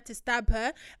she tried to stab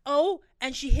her. Oh,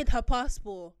 and she hid her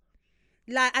passport.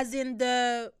 Like, as in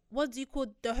the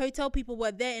hotel people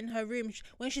were there in her room.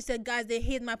 When she said, guys, they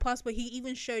hid my passport. He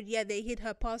even showed, they hid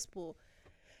her passport.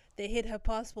 They hid her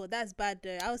passport. That's bad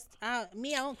though. I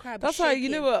won't cry. That's why, you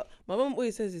know what? My mum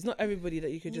always says it's not everybody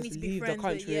that you could You just need to be leave the friends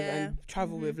country with, with and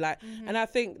travel with. Like, and I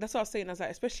think that's what I was saying. I was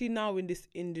like, especially now in this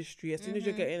industry, as soon as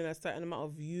you're getting a certain amount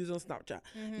of views on Snapchat,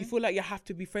 you feel like you have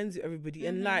to be friends with everybody.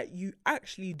 And like, you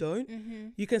actually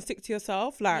don't. You can stick to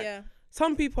yourself. Like,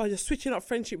 some people are just switching up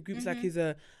friendship groups like it's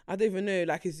I don't even know,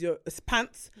 like it's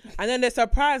pants. And then they're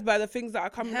surprised by the things that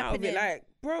are coming out of it. Like,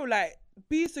 bro, like,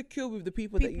 be secure with the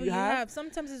people that you have.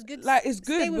 Sometimes it's good. Like, it's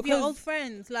good stay with your old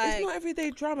friends. Like, it's not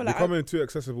everyday drama. Like, becoming too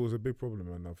accessible is a big problem,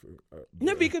 man.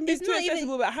 No, but you can be too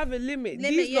accessible, but have a limit.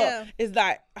 These lot is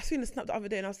like, I seen a snap the other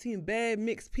day and I was seeing bare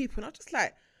mixed people, and I was just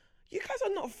like, you guys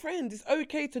are not friends. It's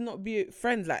okay to not be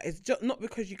friends. Like, it's just not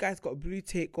because you guys got a blue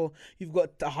tick or you've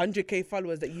got 100k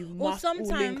followers that you must all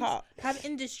link up. Have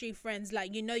industry friends,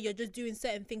 like, you know, you're just doing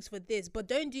certain things for this, but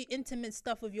don't do intimate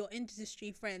stuff with your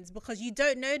industry friends because you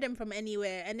don't know them from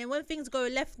anywhere. And then when things go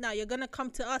left now, you're gonna come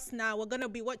to us now. We're gonna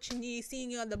be watching you, seeing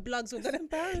you on the blogs. We're gonna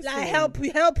like help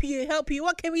you.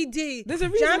 What can we do? There's a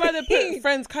reason why they put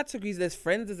friends categories. There's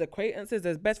friends, there's acquaintances,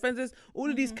 there's best friends. There's all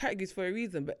of these categories for a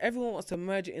reason, but everyone wants to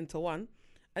merge it into one.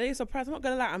 And you're surprised. I'm not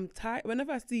gonna lie, I'm tired.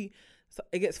 Whenever I see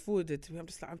it gets forwarded to me, I'm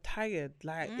just like, I'm tired.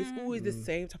 Like, it's always the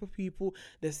same type of people,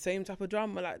 the same type of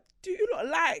drama. Like, do you not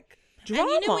like drama? And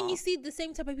you know when you see the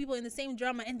same type of people in the same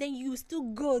drama, and then you still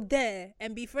go there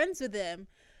and be friends with them.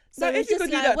 So like, it's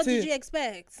just like, what did you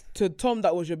expect? To Tom,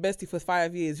 that was your bestie for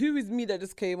 5 years. Who is me that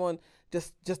just came on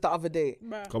just the other day?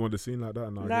 Come on the scene like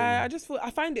that. Now, like, I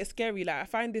find it scary. Like, I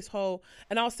find this whole,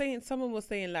 and someone was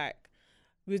saying like,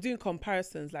 we were doing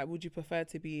comparisons, like, would you prefer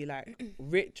to be like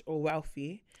rich or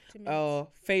wealthy or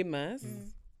famous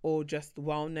or just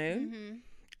well known?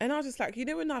 And I was just like, you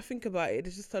know, when I think about it,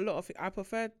 there's just a lot of I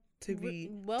prefer to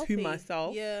be wealthy, to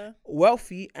myself,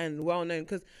 wealthy and well known,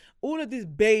 because all of this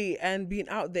bait and being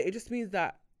out there, it just means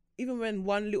that even when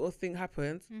one little thing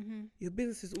happens, your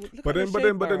business is. But then, do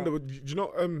you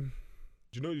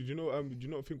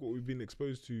not think what we've been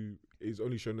exposed to is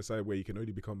only showing the side where you can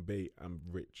only become bait and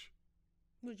rich?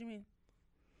 What do you mean?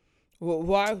 Well,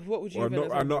 why? What would you?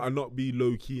 And not be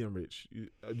low key and rich. Do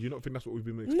you not think that's what we've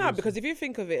been exposed to? No, because if you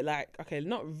think of it, like,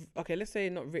 let's say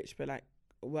not rich, but like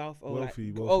wealth or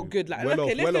wealthy. Good. Like,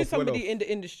 let's say somebody in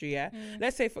the industry. Yeah.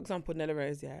 Let's say, for example, Nella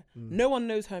Rose. Yeah. No one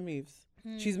knows her moves.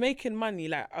 She's making money.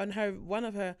 Like, on one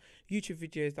of her YouTube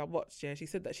videos I watched. Yeah, she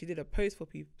said that she did a post for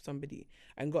somebody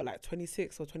and got like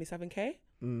 26 or 27k.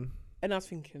 And I was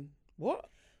thinking, what?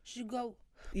 She go.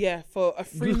 Yeah, for a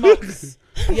 3 months.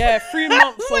 3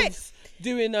 months of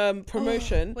doing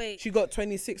promotion. She got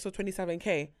 26 or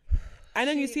 27k. And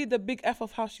then you see the big F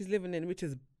of house she's living in, which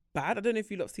is bad. I don't know if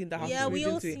you lot seen the house. Yeah, we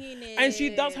all seen it. And she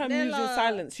does her moves in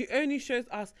silence. She only shows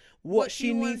us what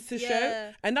she needs to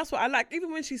show. And that's what I like.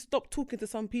 Even when she stopped talking to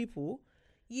some people,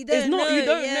 you don't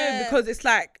know, because it's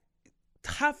like,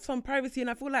 have some privacy. And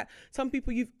I feel like some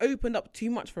people, you've opened up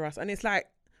too much for us. And it's like,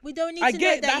 we don't need to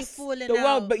know that you've fallen the out.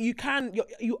 world, but you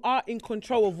are in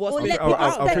control of what's I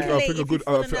think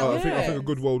a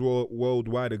good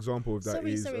worldwide example of that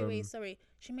is. Sorry.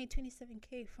 She made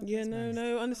 27k from this.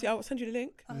 No. Honestly, I'll send you the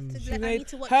link. I need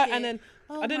to watch her, it. and then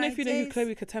I don't know if you know who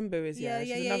Chloe Katembo is. Yeah,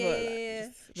 she's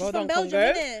another. She's from Belgium,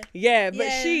 isn't it? Yeah, but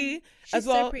she as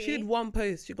well. So she did one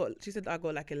post. She said I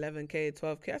got like 11k,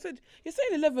 12k. I said, you're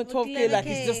saying 11, 12k like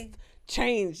it's just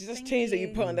changed. It's just changed that you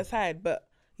put on the side, but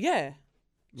yeah.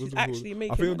 She's actually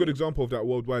making. I think a good example of that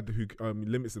worldwide who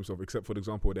limits themselves, except for the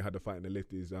example where they had the fight in the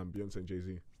lift, is Beyonce and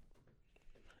Jay-Z.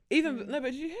 But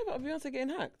did you hear about Beyonce getting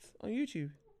hacked on YouTube?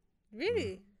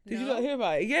 Really? Did you not hear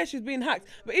about it? Yeah, she's been hacked.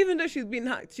 But even though she's been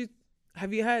hacked,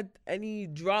 have you heard any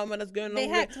drama that's going on? They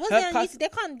hacked. What's their YouTube? They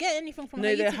can't get anything from her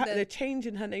YouTube. They're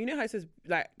changing her name. You know how it says,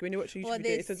 like, when you watch a YouTube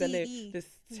video, it says their name. They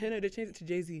changed it to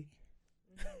Jay-Z.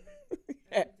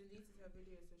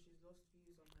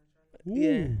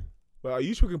 Yeah. But are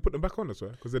you sure we can put them back on as well?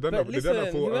 Because they've done that for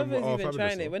whoever's our even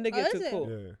trying it, when they get to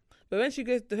court. Yeah. But when she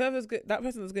goes, that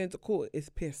person that's going to court is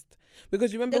pissed.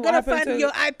 Because you remember they're going to find your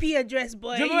IP address,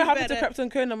 boy. Do you remember what happened to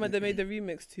Krypton Conan when they made the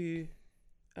remix to...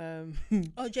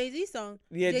 Jay-Z song?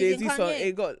 Yeah, Jay-Z song.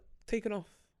 It got taken off.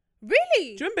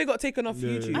 Really? Do you remember it got taken off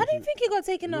YouTube? I didn't think it got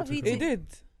taken off YouTube. It did.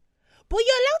 But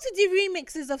you're allowed to do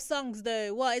remixes of songs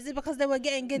though. What, is it because they were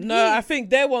getting good views? I think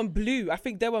their one blew.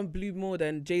 more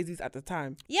than Jay-Z's at the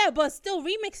time. Yeah, but still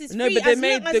remixes free.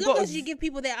 But as long as you give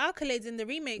people their accolades in the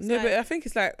remix. No, but I think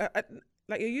it's like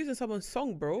you're using someone's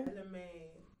song, bro.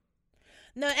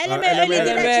 No, LMA only did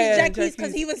that to Jacquees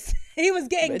because he was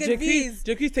getting good views.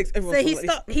 Jacquees takes everyone.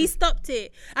 So he stopped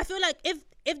it. I feel like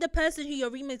if the person who you're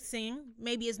remixing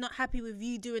maybe is not happy with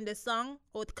you doing the song,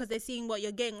 or because they're seeing what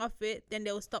you're getting off it, then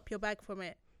they'll stop your bag from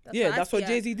it. That's what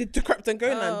Jay-Z did to Krypton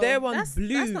Going on. Their one blew.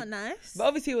 That's not nice. But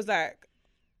obviously it was like,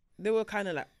 they were kind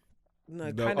of like, up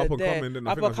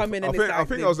and coming. I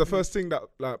think that was the first thing that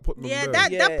like put them there.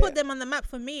 That put them on the map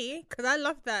for me because I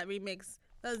love that remix.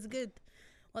 That was good.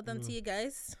 Well done to you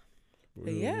guys.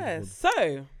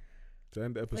 So to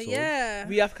end the episode.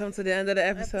 We have come to the end of the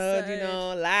episode. You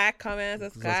know, like, comment,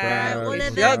 subscribe.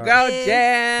 It's your girl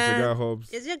Jen. It's your girl Hobz.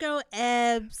 It's your girl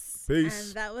Ebs. Peace.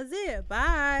 And that was it.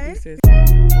 Bye. Peace.